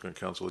to a subsequent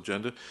council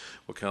agenda.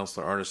 What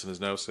Councillor Arneson is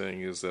now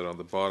saying is that on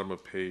the bottom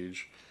of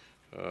page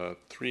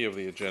 3 of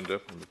the agenda,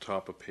 on the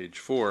top of page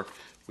 4,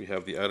 we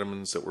have the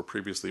items that were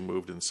previously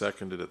moved and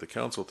seconded at the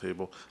council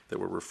table that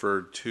were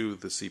referred to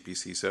the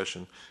CPC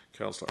session.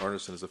 Councillor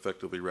Arneson is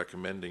effectively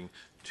recommending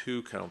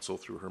to council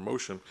through her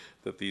motion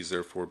that these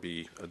therefore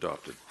be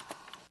adopted.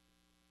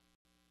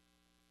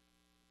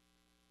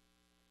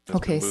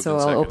 That's Okay, been moved so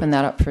and I'll seconded. open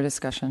that up for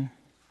discussion.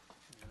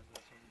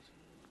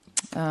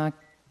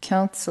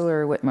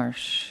 Councillor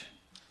Whitmarsh.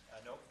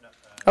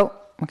 Oh,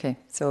 okay.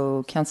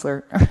 So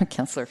Councillor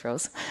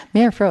froze.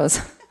 Mayor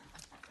froze.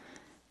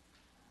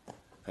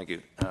 Thank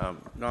you.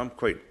 No, I'm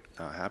quite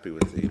happy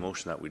with the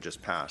motion that we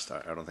just passed.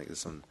 I don't think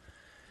this one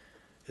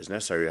is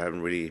necessary. I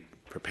haven't really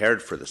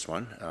prepared for this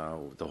one.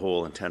 The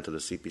whole intent of the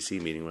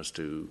CPC meeting was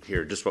to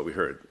hear just what we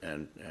heard,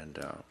 and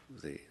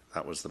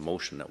that was the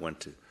motion that went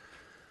to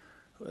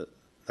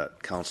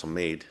that council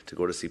made to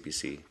go to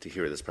CPC to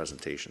hear this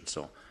presentation.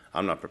 So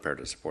I'm not prepared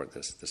to support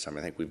this time.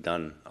 I think we've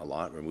done a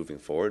lot. We're moving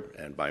forward,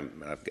 and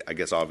I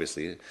guess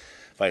obviously,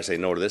 if I say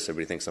no to this,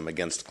 everybody thinks I'm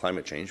against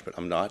climate change, but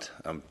I'm not.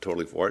 I'm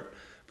totally for it.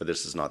 But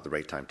this is not the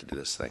right time to do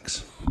this.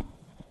 Thanks.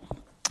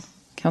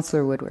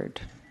 Councillor Woodward.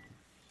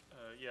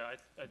 Yeah,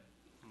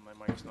 my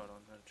mic's not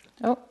on.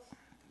 Oh,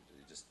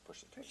 Just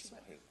push it.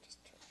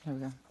 there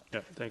we go.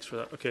 Yeah, thanks for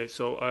that. Okay,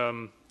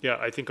 so yeah,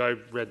 I think I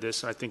read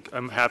this. I think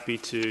I'm happy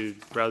to,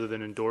 rather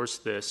than endorse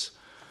this,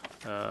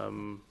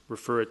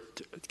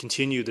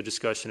 continue the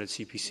discussion at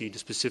CPC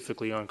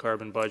specifically on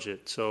carbon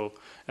budget. So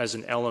as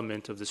an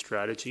element of the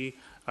strategy,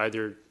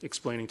 either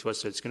explaining to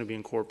us that it's going to be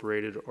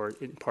incorporated or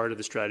part of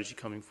the strategy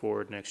coming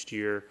forward next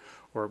year,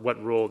 or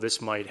what role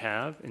this might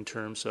have in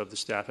terms of the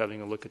staff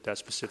having a look at that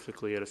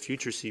specifically at a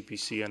future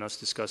CPC and us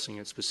discussing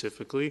it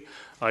specifically.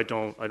 I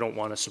don't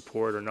want to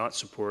support or not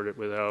support it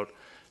without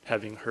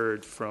having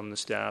heard from the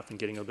staff and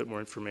getting a bit more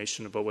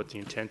information about what the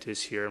intent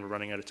is here, and we're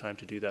running out of time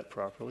to do that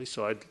properly.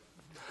 So I'd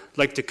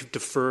like to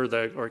defer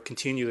that or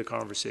continue the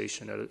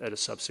conversation at a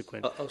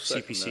subsequent I'll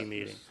second CPC that,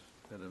 meeting.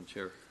 Madam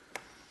Chair.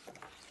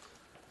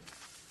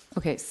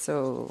 Okay,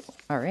 so,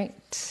 all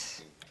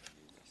right.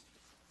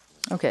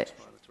 Okay.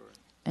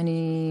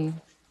 Any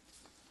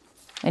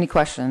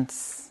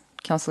questions?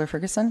 Councillor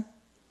Ferguson?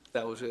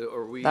 That was it.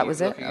 Are we That was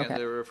it? looking at Okay.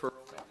 the referral?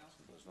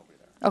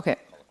 Okay.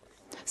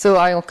 So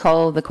I'll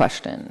call the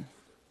question.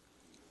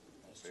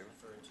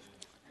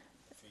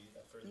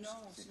 No,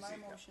 my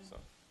motion.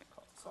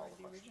 Sorry,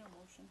 the original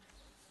motion.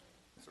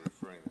 So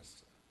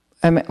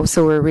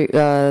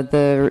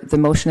the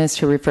motion is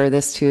to refer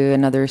this to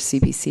another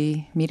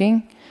CPC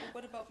meeting?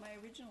 What about my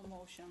original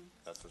motion?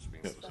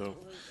 Yeah,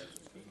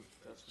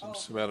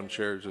 so, Madam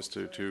Chair, just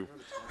to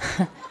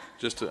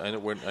I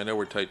know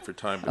we're tight for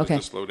time, but Okay.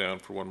 just to slow down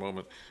for one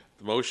moment.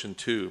 The motion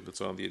 2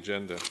 that's on the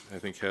agenda, I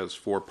think, has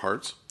 4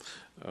 parts.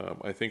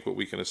 I think what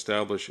we can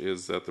establish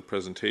is that the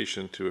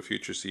presentation to a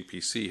future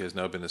CPC has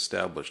now been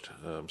established.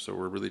 So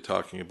we're really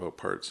talking about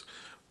parts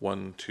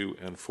 1, 2,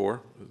 and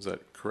 4. Is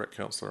that correct,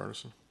 Councillor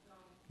Arneson?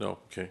 No.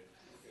 Okay.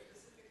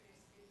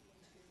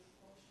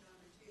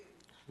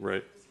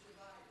 Right.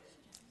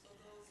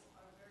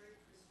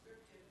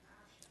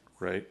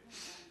 Right.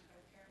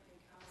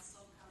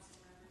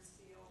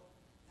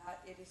 That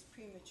it is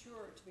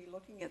premature to be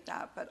looking at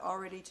that, but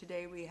already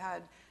today we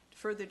had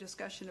further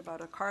discussion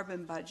about a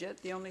carbon budget.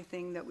 The only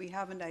thing that we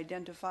haven't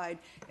identified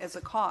as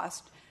a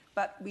cost,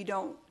 but we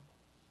don't,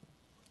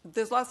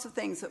 there's lots of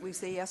things that we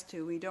say yes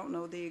to. We don't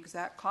know the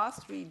exact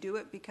cost. We do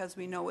it because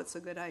we know it's a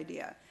good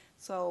idea.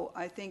 So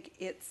I think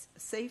it's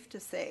safe to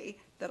say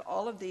that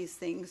all of these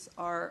things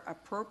are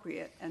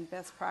appropriate and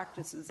best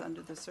practices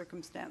under the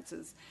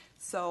circumstances.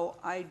 So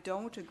I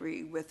don't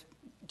agree with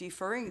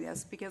deferring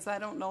this because I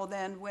don't know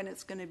then when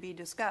it's going to be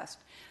discussed.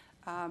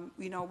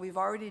 We've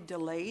already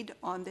delayed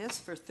on this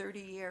for 30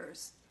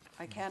 years.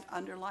 I can't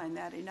underline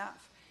that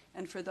enough.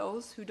 And for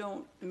those who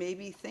don't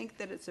maybe think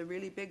that it's a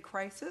really big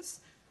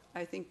crisis,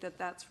 I think that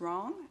that's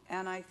wrong.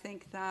 And I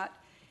think that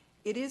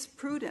it is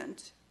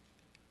prudent.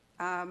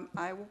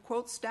 I will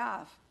quote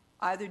staff,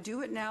 either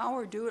do it now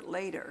or do it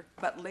later,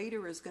 but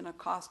later is going to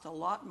cost a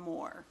lot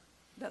more.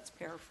 That's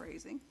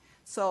paraphrasing.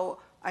 So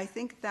I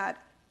think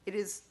that it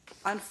is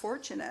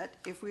unfortunate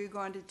if we're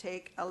going to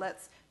take a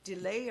let's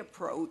delay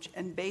approach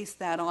and base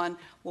that on,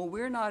 well,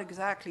 we're not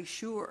exactly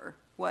sure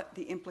what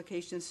the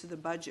implications to the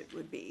budget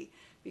would be,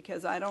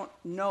 because I don't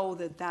know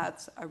that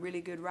that's a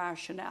really good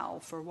rationale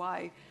for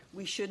why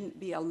we shouldn't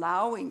be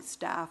allowing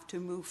staff to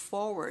move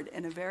forward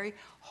in a very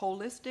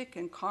holistic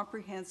and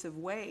comprehensive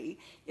way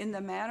in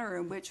the manner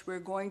in which we're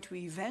going to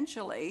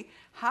eventually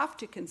have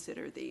to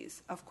consider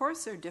these. Of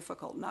course, they're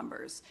difficult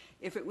numbers.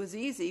 If it was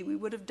easy, we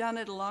would have done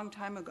it a long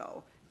time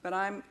ago. But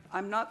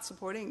I'm not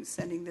supporting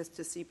sending this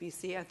to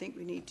CPC. I think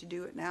we need to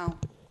do it now.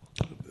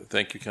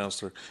 Thank you,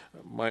 Councillor.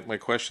 My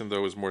question,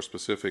 though, is more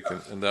specific,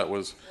 and that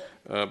was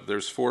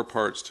there's 4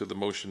 parts to the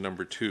motion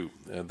number 2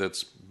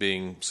 that's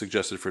being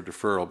suggested for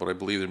deferral, but I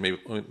believe there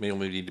may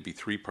only need to be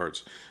 3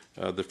 parts.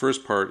 The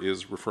first part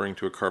is referring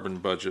to a carbon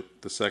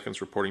budget. The second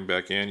is reporting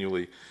back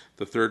annually.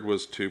 The third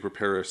was to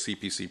prepare a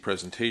CPC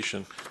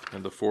presentation,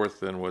 and the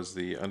fourth then was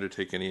the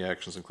undertake any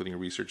actions, including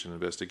research and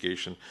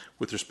investigation,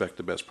 with respect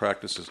to best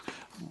practices.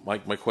 My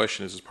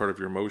question is, as part of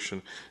your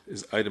motion,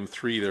 is item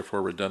 3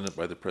 therefore redundant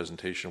by the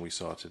presentation we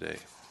saw today?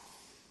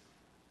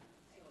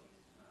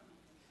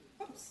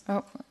 Oops.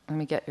 Oh, let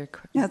me get your.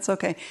 That's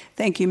okay.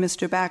 Thank you,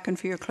 Mr. Backen,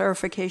 for your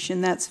clarification.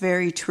 That's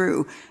very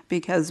true,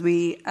 because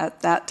we,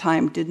 at that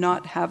time, did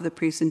not have the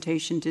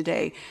presentation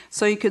today.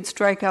 So you could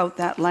strike out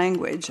that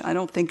language. I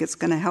don't think it's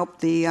going to help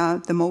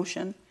the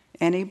motion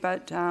any,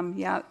 but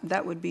yeah,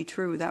 that would be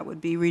true. That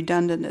would be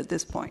redundant at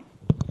this point.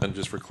 And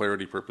just for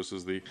clarity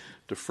purposes, the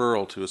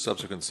deferral to a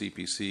subsequent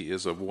CPC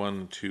is of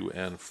 1, 2,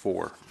 and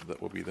 4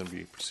 that will then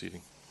be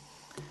proceeding.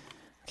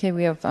 Okay,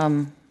 we have.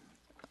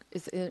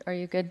 Are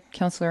you good,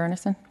 Councillor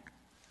Arneson?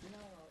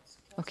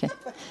 Okay.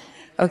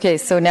 Okay,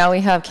 so now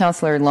we have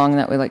Councillor Long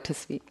that would like to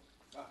speak.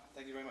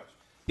 Thank you very much.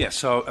 Yes,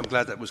 so I'm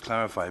glad that was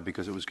clarified,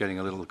 because it was getting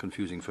a little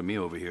confusing for me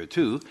over here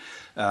too,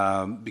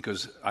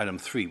 because item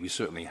 3, we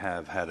certainly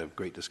have had a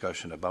great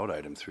discussion about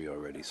item 3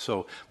 already.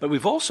 So, but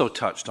we've also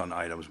touched on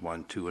items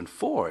 1, 2, and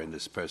 4 in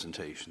this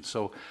presentation.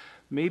 So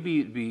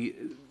maybe it'd be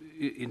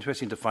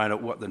interesting to find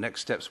out what the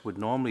next steps would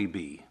normally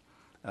be.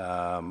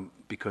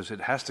 Because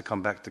it has to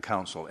come back to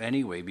council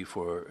anyway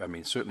before, I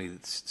mean, certainly the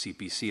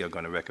CPC are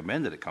going to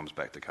recommend that it comes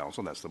back to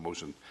council. That's the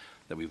motion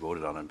that we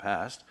voted on and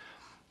passed.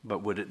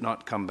 But would it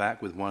not come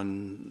back with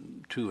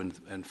 1, 2,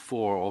 and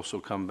 4 also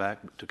come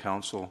back to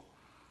council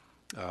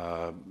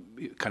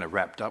kind of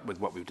wrapped up with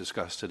what we've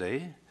discussed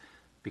today?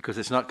 Because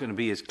it's not going to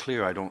be as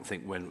clear, I don't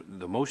think, when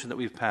the motion that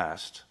we've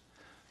passed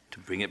to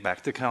bring it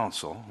back to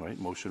council, right,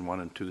 motion 1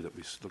 and 2 that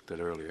we looked at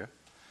earlier,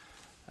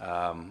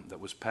 that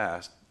was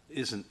passed,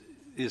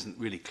 isn't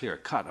really clear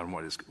cut on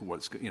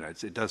what's you know,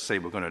 it does say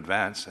we're going to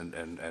advance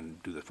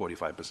and do the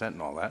 45%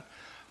 and all that,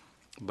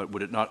 but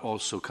would it not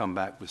also come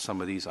back with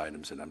some of these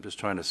items? And I'm just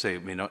trying to say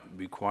it may not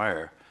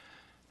require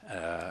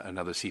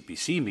another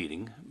CPC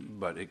meeting,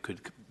 but it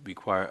could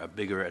require a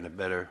bigger and a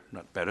better,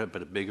 not better,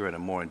 but a bigger and a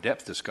more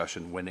in-depth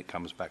discussion when it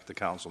comes back to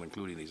council,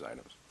 including these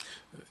items.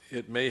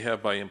 It may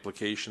have, by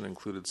implication,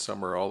 included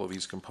some or all of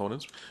these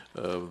components.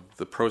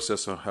 The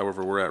process,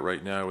 however, we're at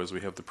right now is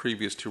we have the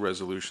previous 2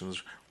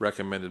 resolutions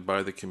recommended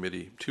by the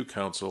committee to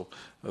council.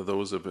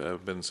 Those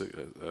have been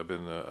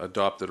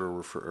adopted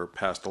or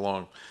passed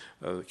along.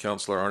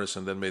 Councillor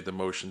Arneson then made the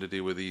motion to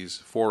deal with these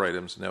 4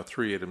 items, now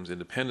 3 items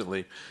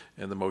independently,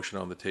 and the motion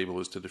on the table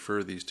is to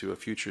defer these to a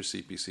future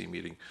CPC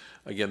meeting.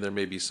 Again, there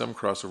may be some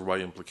crossover by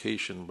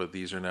implication, but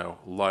these are now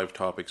live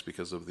topics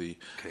because of the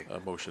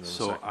motion.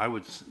 So I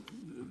would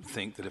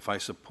think that if I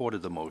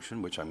supported the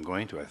motion, which I'm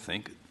going to, I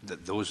think,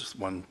 that those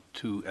 1,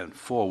 2, and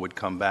 4 would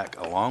come back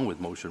along with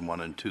motion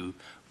 1 and 2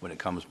 when it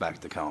comes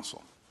back to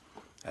council.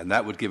 And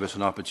that would give us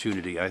an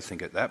opportunity, I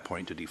think, at that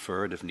point to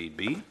defer it if need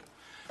be,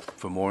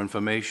 for more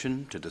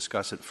information, to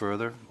discuss it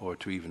further, or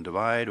to even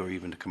divide, or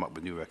even to come up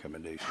with new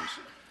recommendations,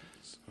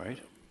 right?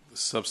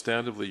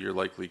 Substantively, you're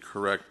likely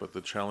correct, but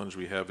the challenge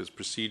we have is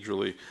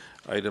procedurally,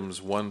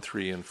 items 1,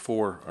 3, and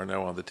 4 are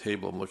now on the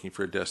table. I'm looking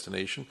for a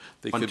destination.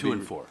 They 1, could 2, be,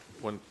 and 4.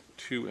 1,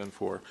 2, and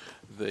 4.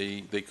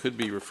 They could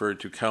be referred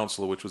to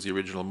council, which was the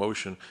original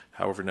motion.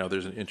 However, now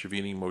there's an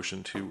intervening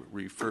motion to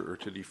refer or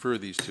to defer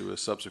these to a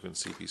subsequent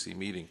CPC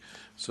meeting.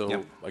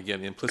 So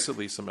again,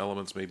 implicitly, some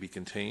elements may be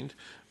contained,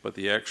 but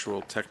the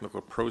actual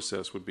technical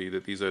process would be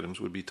that these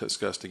items would be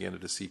discussed again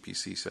at a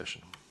CPC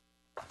session.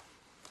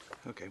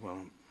 Okay, well,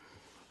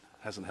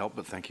 hasn't helped,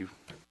 but thank you.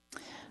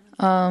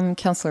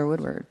 Councillor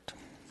Woodward.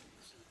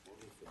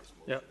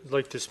 Yeah, I'd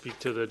like to speak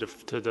to the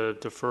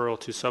deferral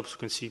to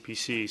subsequent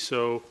CPC.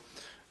 So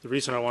the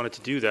reason I wanted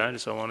to do that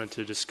is I wanted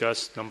to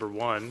discuss number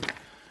 1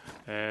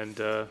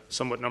 and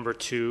somewhat number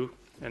 2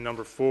 and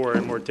number 4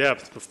 in more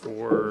depth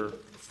before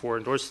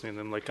endorsing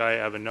them. Like, I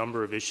have a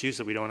number of issues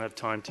that we don't have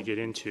time to get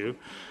into.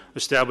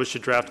 Establish a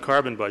draft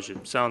carbon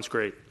budget. Sounds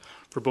great.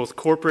 For both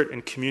corporate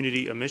and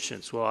community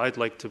emissions. Well, I'd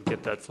like to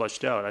get that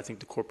fleshed out. I think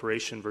the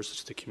corporation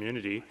versus the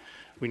community,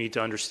 we need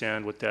to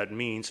understand what that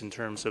means in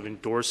terms of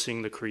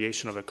endorsing the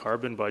creation of a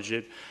carbon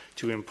budget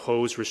to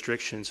impose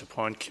restrictions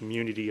upon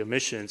community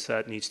emissions.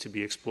 That needs to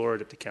be explored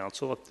at the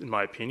council, in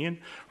my opinion,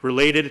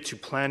 related to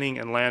planning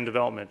and land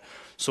development.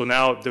 So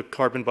now the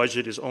carbon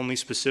budget is only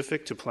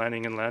specific to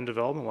planning and land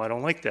development. Well, I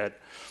don't like that.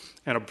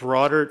 And a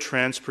broader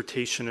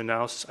transportation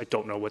analysis, I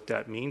don't know what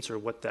that means or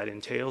what that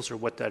entails or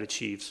what that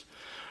achieves.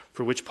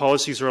 For which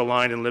policies are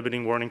aligned in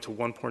limiting warning to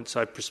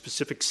 1.5 per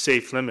specific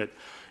safe limit.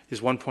 Is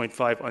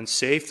 1.5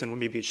 unsafe? Then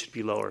maybe it should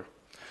be lower.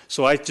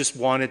 So I just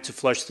wanted to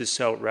flesh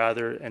this out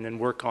rather and then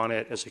work on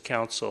it as a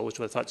council, which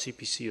I thought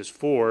CPC is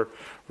for,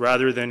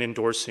 rather than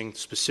endorsing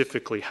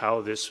specifically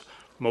how this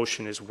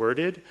motion is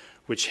worded,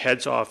 which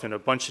heads off in a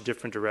bunch of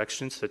different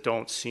directions that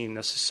don't seem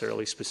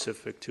necessarily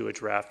specific to a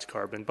draft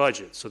carbon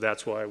budget. So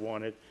that's why I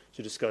wanted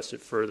to discuss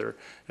it further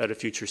at a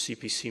future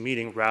CPC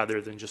meeting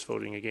rather than just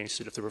voting against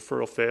it. If the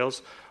referral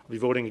fails, I'll be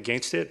voting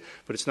against it,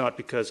 but it's not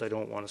because I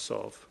don't want to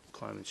solve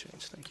climate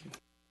change. Thank you.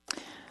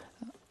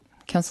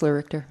 Councillor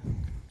Richter.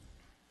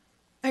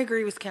 I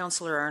agree with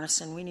Councillor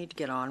Arneson. We need to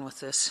get on with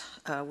this.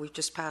 We've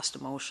just passed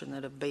a motion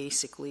that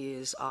basically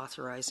is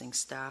authorizing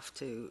staff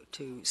to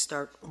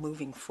start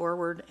moving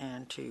forward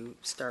and to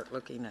start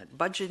looking at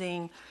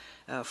budgeting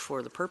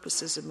for the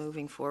purposes of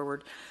moving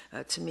forward.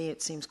 To me,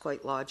 it seems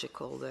quite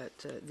logical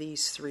that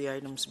these 3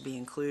 items be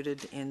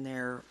included in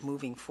their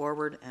moving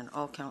forward, and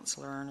all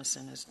Councillor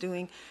Arneson is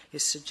doing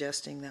is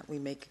suggesting that we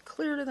make it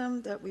clear to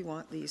them that we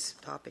want these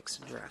topics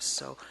addressed.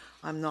 So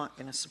I'm not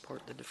going to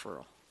support the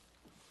deferral.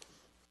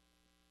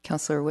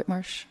 Councillor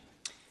Whitmarsh.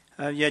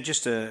 Yeah,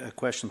 just a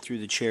question through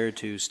the chair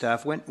to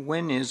staff.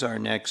 When is our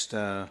next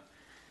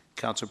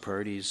council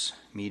priorities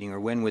meeting, or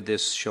when would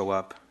this show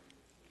up?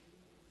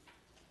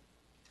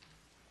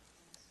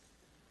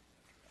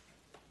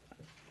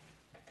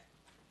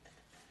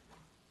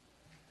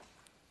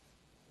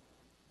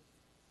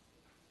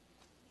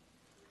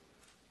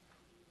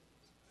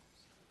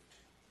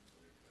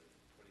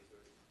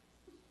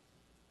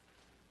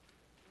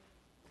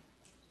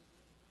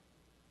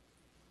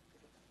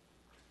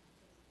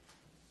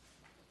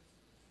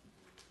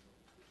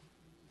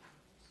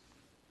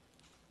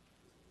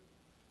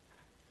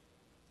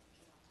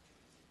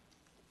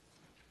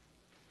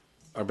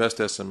 Our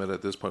best estimate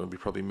at this point would be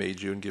probably May,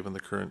 June, given the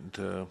current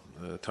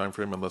time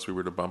frame, unless we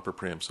were to bump or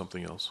preempt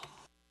something else.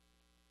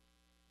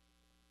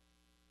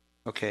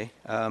 Okay.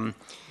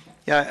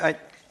 Yeah,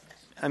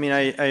 I mean,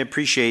 I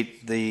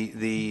appreciate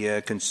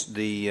the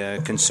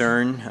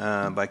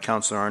concern by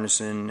Councillor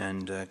Arneson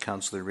and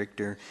Councillor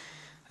Richter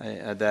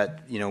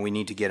that we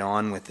need to get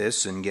on with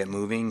this and get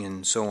moving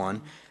and so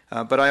on.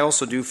 But I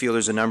also do feel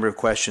there's a number of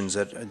questions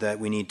that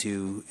we need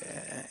to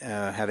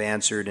have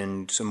answered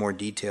in some more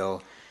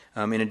detail.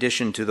 In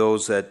addition to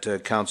those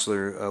that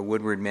Councillor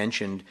Woodward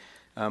mentioned,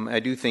 I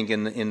do think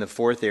in the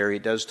 4th area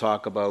it does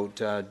talk about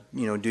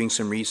doing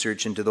some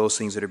research into those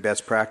things that are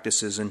best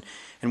practices. And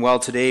while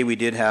today we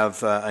did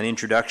have an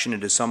introduction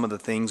into some of the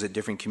things that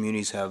different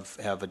communities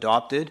have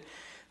adopted,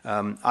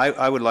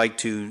 I would like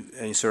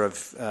to sort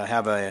of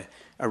have a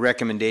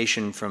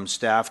recommendation from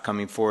staff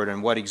coming forward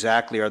on what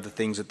exactly are the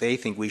things that they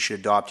think we should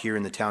adopt here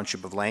in the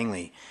township of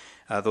Langley.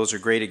 Those are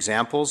great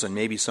examples, and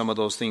maybe some of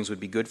those things would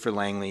be good for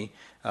Langley,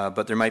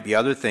 but there might be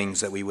other things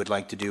that we would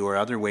like to do or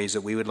other ways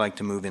that we would like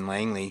to move in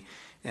Langley.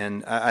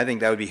 And I think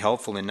that would be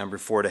helpful in number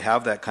 4 to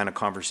have that kind of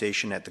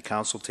conversation at the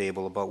council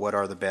table about what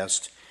are the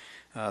best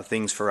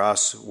things for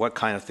us, what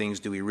kind of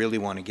things do we really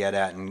want to get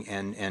at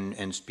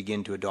and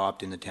begin to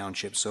adopt in the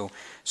township. So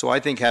I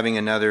think having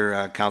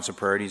another council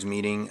priorities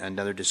meeting,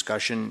 another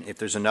discussion, if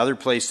there's another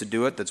place to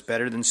do it that's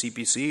better than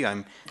CPC,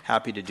 I'm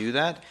happy to do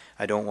that.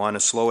 I don't want to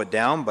slow it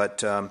down,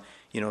 but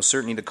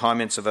certainly the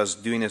comments of us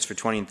doing this for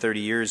 20 and 30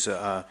 years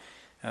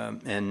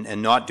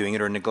and not doing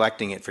it or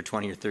neglecting it for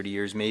 20 or 30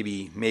 years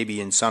maybe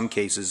in some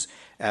cases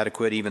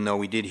adequate, even though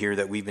we did hear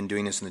that we've been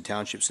doing this in the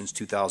township since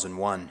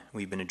 2001.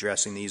 We've been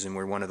addressing these, and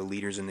we're one of the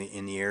leaders in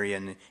the area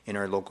and in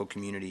our local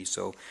community.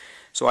 So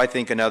I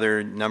think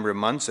another number of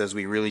months as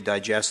we really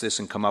digest this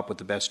and come up with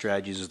the best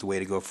strategies is the way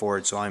to go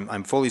forward. So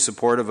I'm fully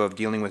supportive of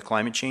dealing with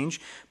climate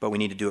change, but we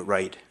need to do it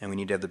right, and we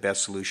need to have the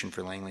best solution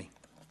for Langley.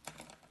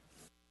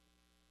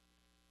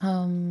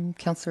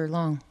 Councillor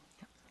Long.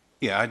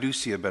 Yeah, I do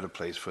see a better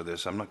place for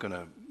this. I'm not going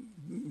to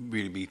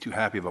really be too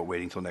happy about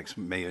waiting till next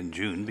May and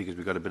June because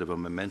we've got a bit of a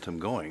momentum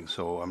going.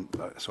 So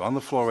so on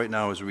the floor right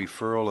now is a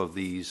referral of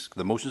these.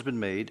 The motion's been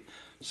made,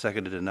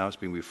 seconded, and now it's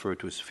being referred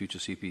to as future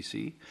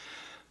CPC.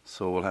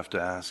 So we'll have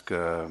to ask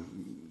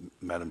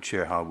Madam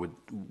Chair how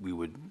we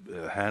would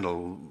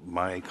handle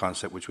my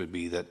concept, which would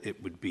be that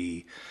it would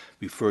be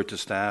referred to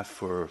staff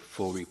for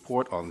full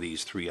report on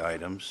these 3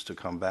 items to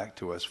come back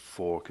to us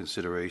for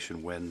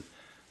consideration when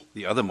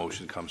the other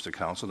motion comes to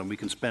council, and we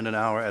can spend an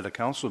hour at a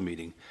council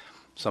meeting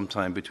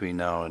sometime between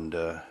now and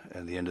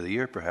the end of the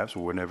year, perhaps,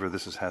 or whenever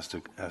this has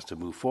to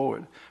move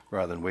forward,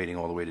 rather than waiting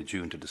all the way to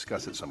June to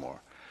discuss it some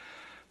more.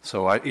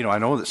 So I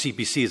know that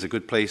CPC is a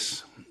good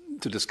place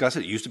to discuss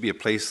it. It used to be a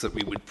place that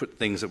we would put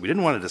things that we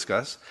didn't want to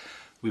discuss.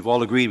 We've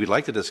all agreed we'd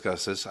like to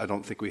discuss this. I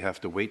don't think we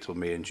have to wait till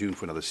May and June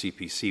for another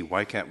CPC.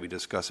 Why can't we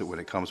discuss it when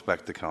it comes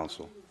back to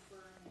council?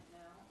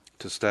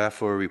 To staff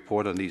for a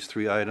report on these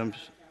 3 items?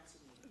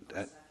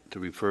 To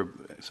refer,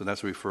 so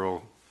that's a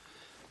referral.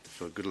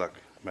 So good luck,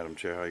 Madam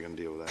Chair. How are you going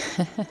to deal with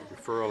that?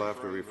 Referral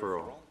after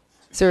referral.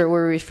 So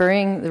we're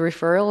referring the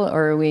referral,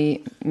 or are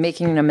we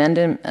making an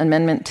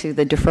amendment to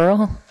the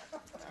deferral?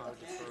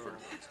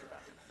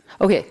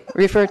 Okay,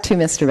 refer to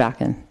Mr.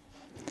 Backen.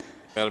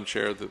 Madam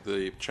Chair,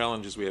 the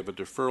challenge is we have a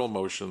deferral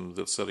motion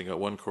that's setting out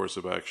one course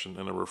of action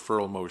and a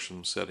referral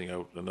motion setting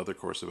out another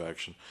course of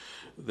action.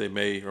 They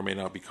may or may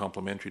not be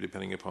complementary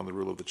depending upon the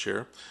rule of the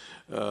chair.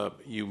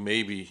 You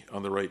may be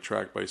on the right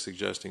track by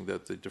suggesting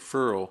that the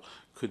deferral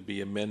could be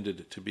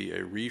amended to be a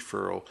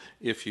referral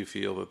if you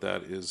feel that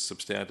that is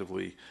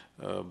substantively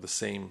the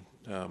same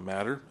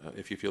matter.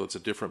 If you feel it's a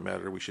different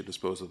matter, we should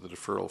dispose of the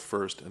deferral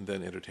first and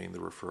then entertain the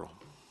referral.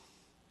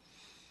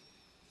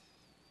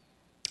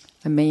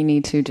 I may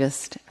need to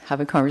just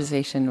have a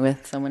conversation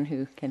with someone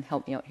who can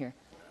help me out here.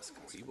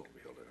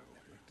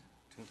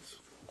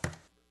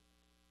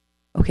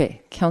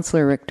 Okay,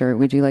 Councillor Richter,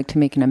 would you like to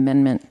make an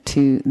amendment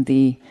to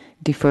the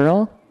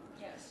deferral?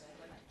 Yes,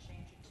 I'd like to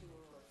change it to a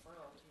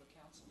referral to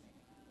a council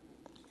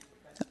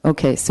meeting.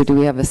 Okay, so do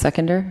we have a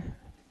seconder?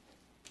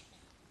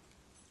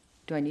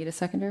 Do I need a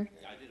seconder?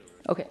 Yeah, I did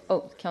already. Okay.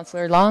 Oh,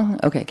 Councillor Long?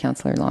 Okay,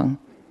 Councillor Long.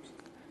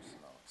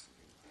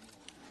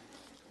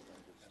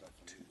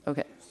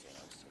 Okay.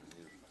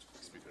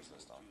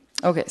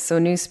 Okay, so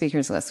new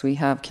speakers list. We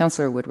have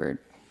Councillor Woodward.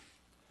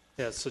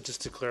 Yeah, so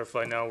just to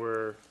clarify, now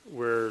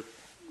we're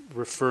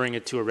referring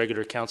it to a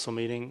regular council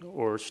meeting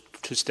or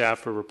to staff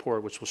for a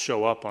report, which will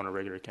show up on a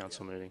regular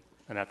council meeting,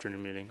 an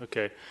afternoon meeting.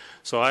 Okay,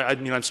 so I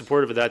mean, I'm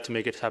supportive of that to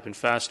make it happen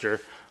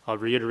faster. I'll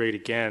reiterate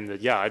again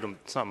that, yeah,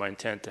 it's not my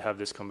intent to have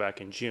this come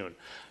back in June.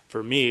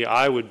 For me,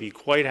 I would be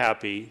quite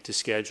happy to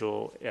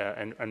schedule,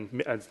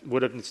 and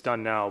would have it's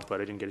done now,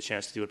 but I didn't get a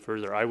chance to do it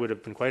further. I would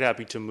have been quite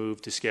happy to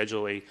move to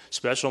schedule a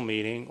special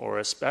meeting or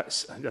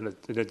an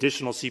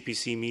additional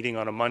CPC meeting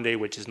on a Monday,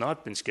 which has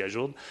not been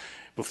scheduled,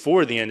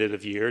 before the end of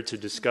the year to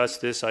discuss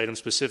this item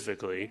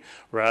specifically,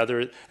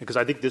 rather, because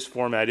I think this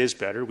format is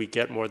better. We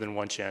get more than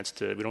one chance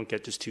we don't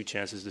get just two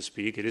chances to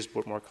speak. It is a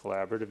bit more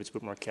collaborative. It's a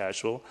bit more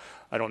casual.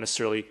 I don't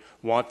necessarily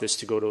want this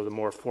to go to the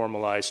more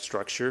formalized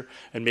structure,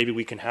 and maybe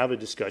we can have a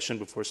discussion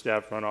before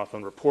staff run off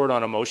and report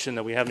on a motion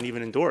that we haven't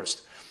even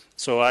endorsed.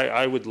 So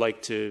I would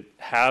like to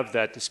have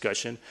that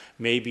discussion.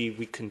 Maybe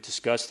we can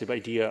discuss the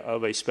idea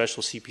of a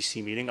special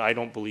CPC meeting. I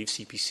don't believe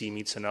CPC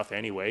meets enough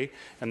anyway,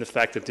 and the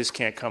fact that this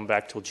can't come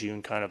back till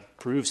June kind of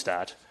proves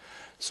that.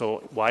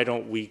 So why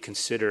don't we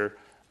consider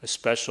a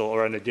special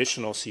or an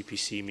additional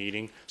CPC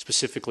meeting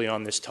specifically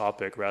on this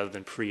topic rather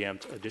than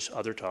preempt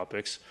other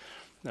topics,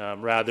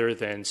 rather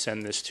than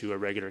send this to a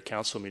regular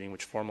council meeting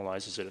which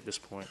formalizes it at this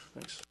point.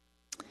 Thanks.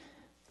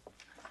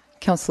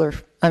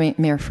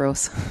 Mayor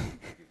Froese.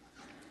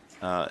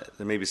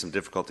 There may be some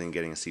difficulty in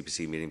getting a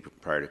CPC meeting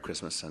prior to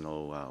Christmas. I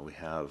know we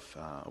have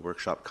a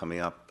workshop coming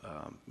up.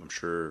 I'm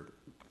sure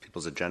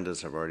people's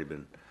agendas have already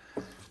been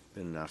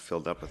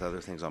filled up with other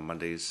things on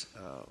Mondays.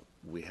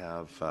 We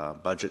have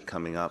budget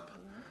coming up,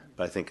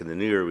 but I think in the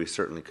new year we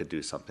certainly could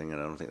do something,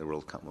 and I don't think the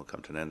world will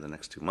come to an end in the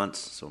next 2 months.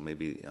 So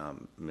maybe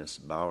Ms.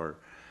 Bauer,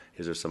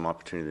 is there some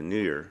opportunity in the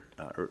new year,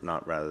 or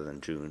not rather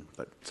than June,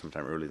 but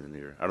sometime early in the new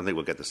year? I don't think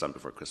we'll get this done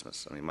before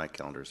Christmas. I mean, my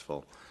calendar is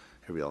full.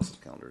 Everybody else's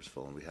calendar is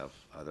full, and we have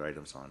other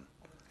items on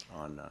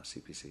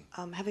CPC.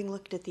 Having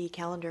looked at the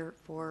calendar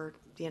for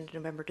the end of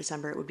November,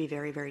 December, it would be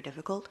very, very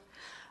difficult.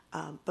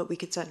 But we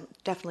could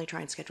definitely try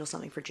and schedule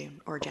something for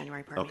June or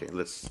January. Okay,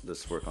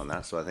 let's work on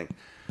that. So I think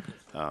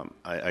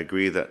I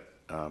agree that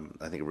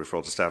I think a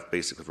referral to staff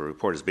basically for a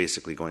report is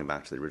basically going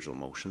back to the original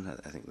motion.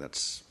 I think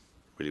that's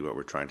really what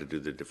we're trying to do.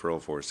 The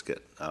deferral for is to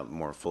get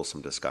more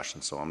fulsome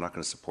discussion. So I'm not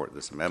going to support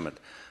this amendment,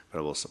 but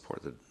I will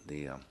support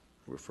the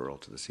referral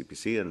to the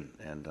CPC,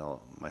 and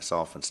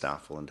myself and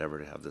staff will endeavor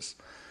to have this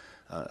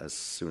as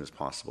soon as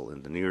possible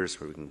in the New Year's,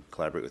 where we can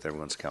collaborate with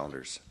everyone's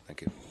calendars.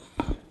 Thank you.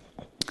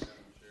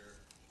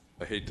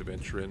 I hate to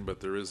venture in,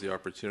 but there is the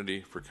opportunity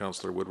for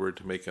Councillor Woodward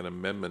to make an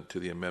amendment to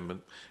the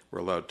amendment. We're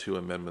allowed 2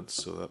 amendments,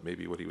 so that may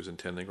be what he was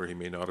intending, or he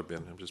may not have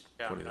been. I'm just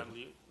pointing out.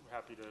 I'm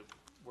happy to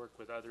work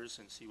with others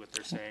and see what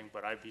they're saying,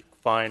 but I'd be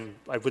fine.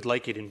 I would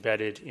like it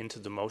embedded into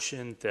the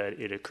motion that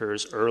it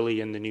occurs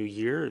early in the new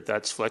year.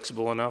 That's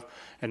flexible enough,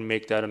 and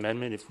make that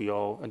amendment if we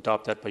all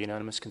adopt that by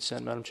unanimous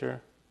consent, Madam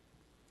Chair.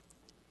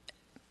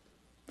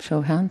 Show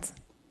of hands.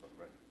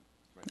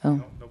 Oh.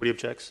 No, nobody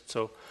objects.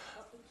 So.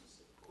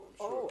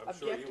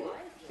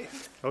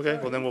 Okay,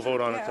 well then we'll vote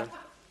on it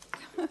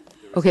then.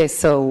 Okay,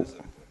 so.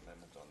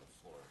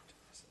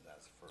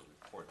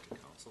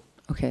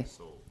 Okay.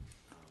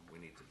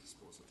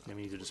 We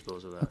need to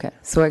dispose of that. Okay,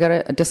 so I got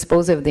to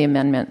dispose of the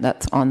amendment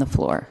that's on the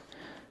floor.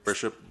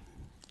 Worship,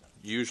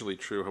 usually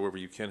true. However,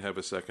 you can have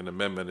a second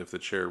amendment if the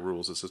chair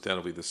rules it's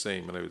substantively the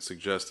same, and I would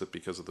suggest that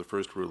because of the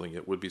first ruling,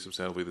 it would be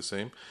substantively the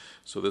same.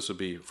 So this would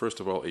be, first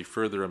of all, a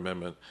further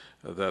amendment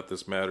that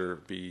this matter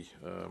be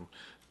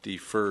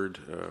deferred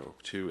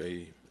to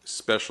a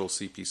special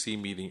CPC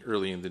meeting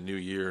early in the new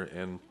year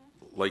and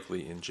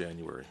likely in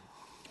January.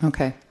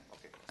 Okay.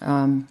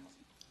 I'm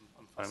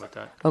fine with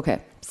that.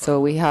 Okay, so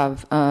we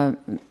have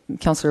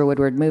Councillor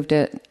Woodward moved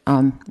it,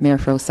 Mayor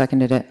Froese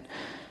seconded it.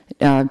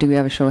 Do we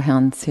have a show of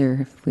hands here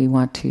if we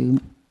want to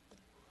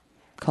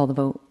call the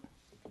vote?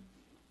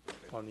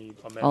 On the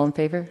amendment. All in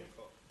favor?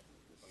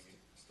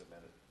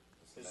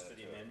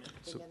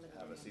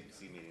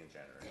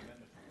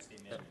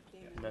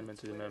 Amendment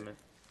to the amendment.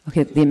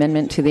 Okay, the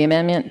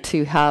amendment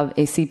to have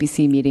a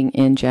CPC meeting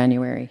in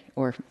January,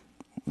 or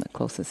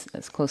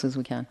as close as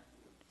we can.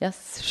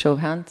 Yes, show of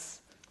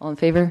hands. All in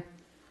favor?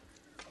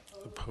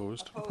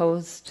 Opposed?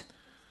 Opposed.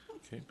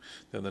 Okay.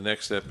 Then the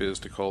next step is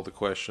to call the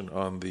question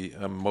on the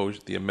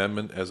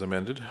amendment as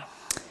amended.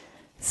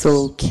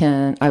 So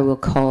I will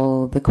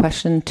call the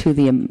question to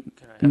the amendment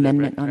on the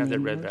Can I have that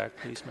read back,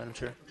 please, Madam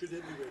Chair?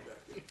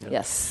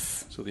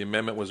 Yes. So the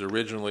amendment was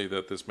originally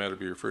that this matter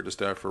be referred to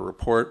staff for a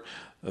report.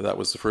 That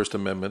was the first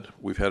amendment.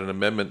 We've had an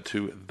amendment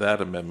to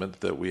that amendment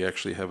that we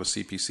actually have a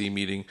CPC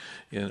meeting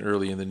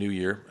early in the new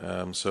year.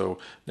 So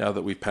now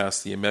that we've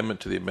passed the amendment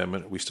to the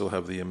amendment, we still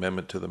have the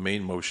amendment to the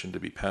main motion to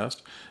be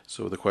passed.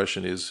 So the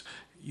question is,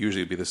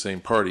 usually it'd be the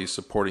same parties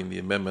supporting the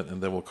amendment,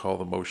 and then we'll call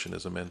the motion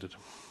as amended.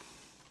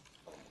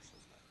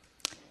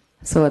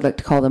 So I'd like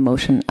to call the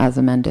motion as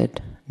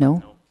amended.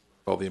 No?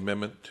 Call the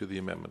amendment to the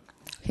amendment.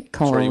 Okay,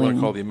 Sorry, you want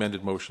to call the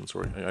amended motion.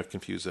 Sorry, I've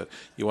confused that.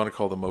 You want to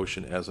call the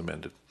motion as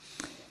amended.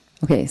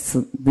 Okay,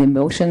 so the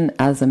motion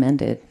as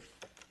amended.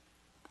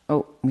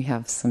 Oh, we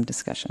have some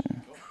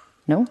discussion.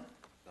 No?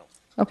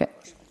 Okay.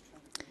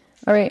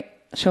 All right,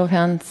 show of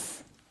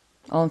hands.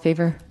 All in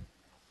favor?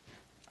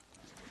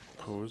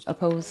 Opposed?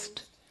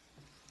 Opposed?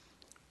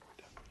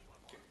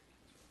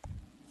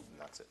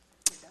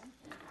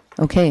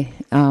 Okay,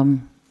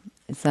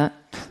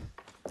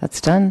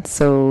 that's done.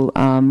 So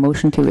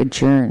motion to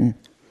adjourn.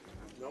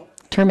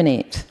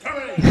 Terminate.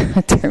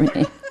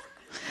 Terminate.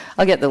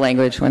 I'll get the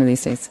language one of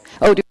these days.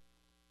 Oh,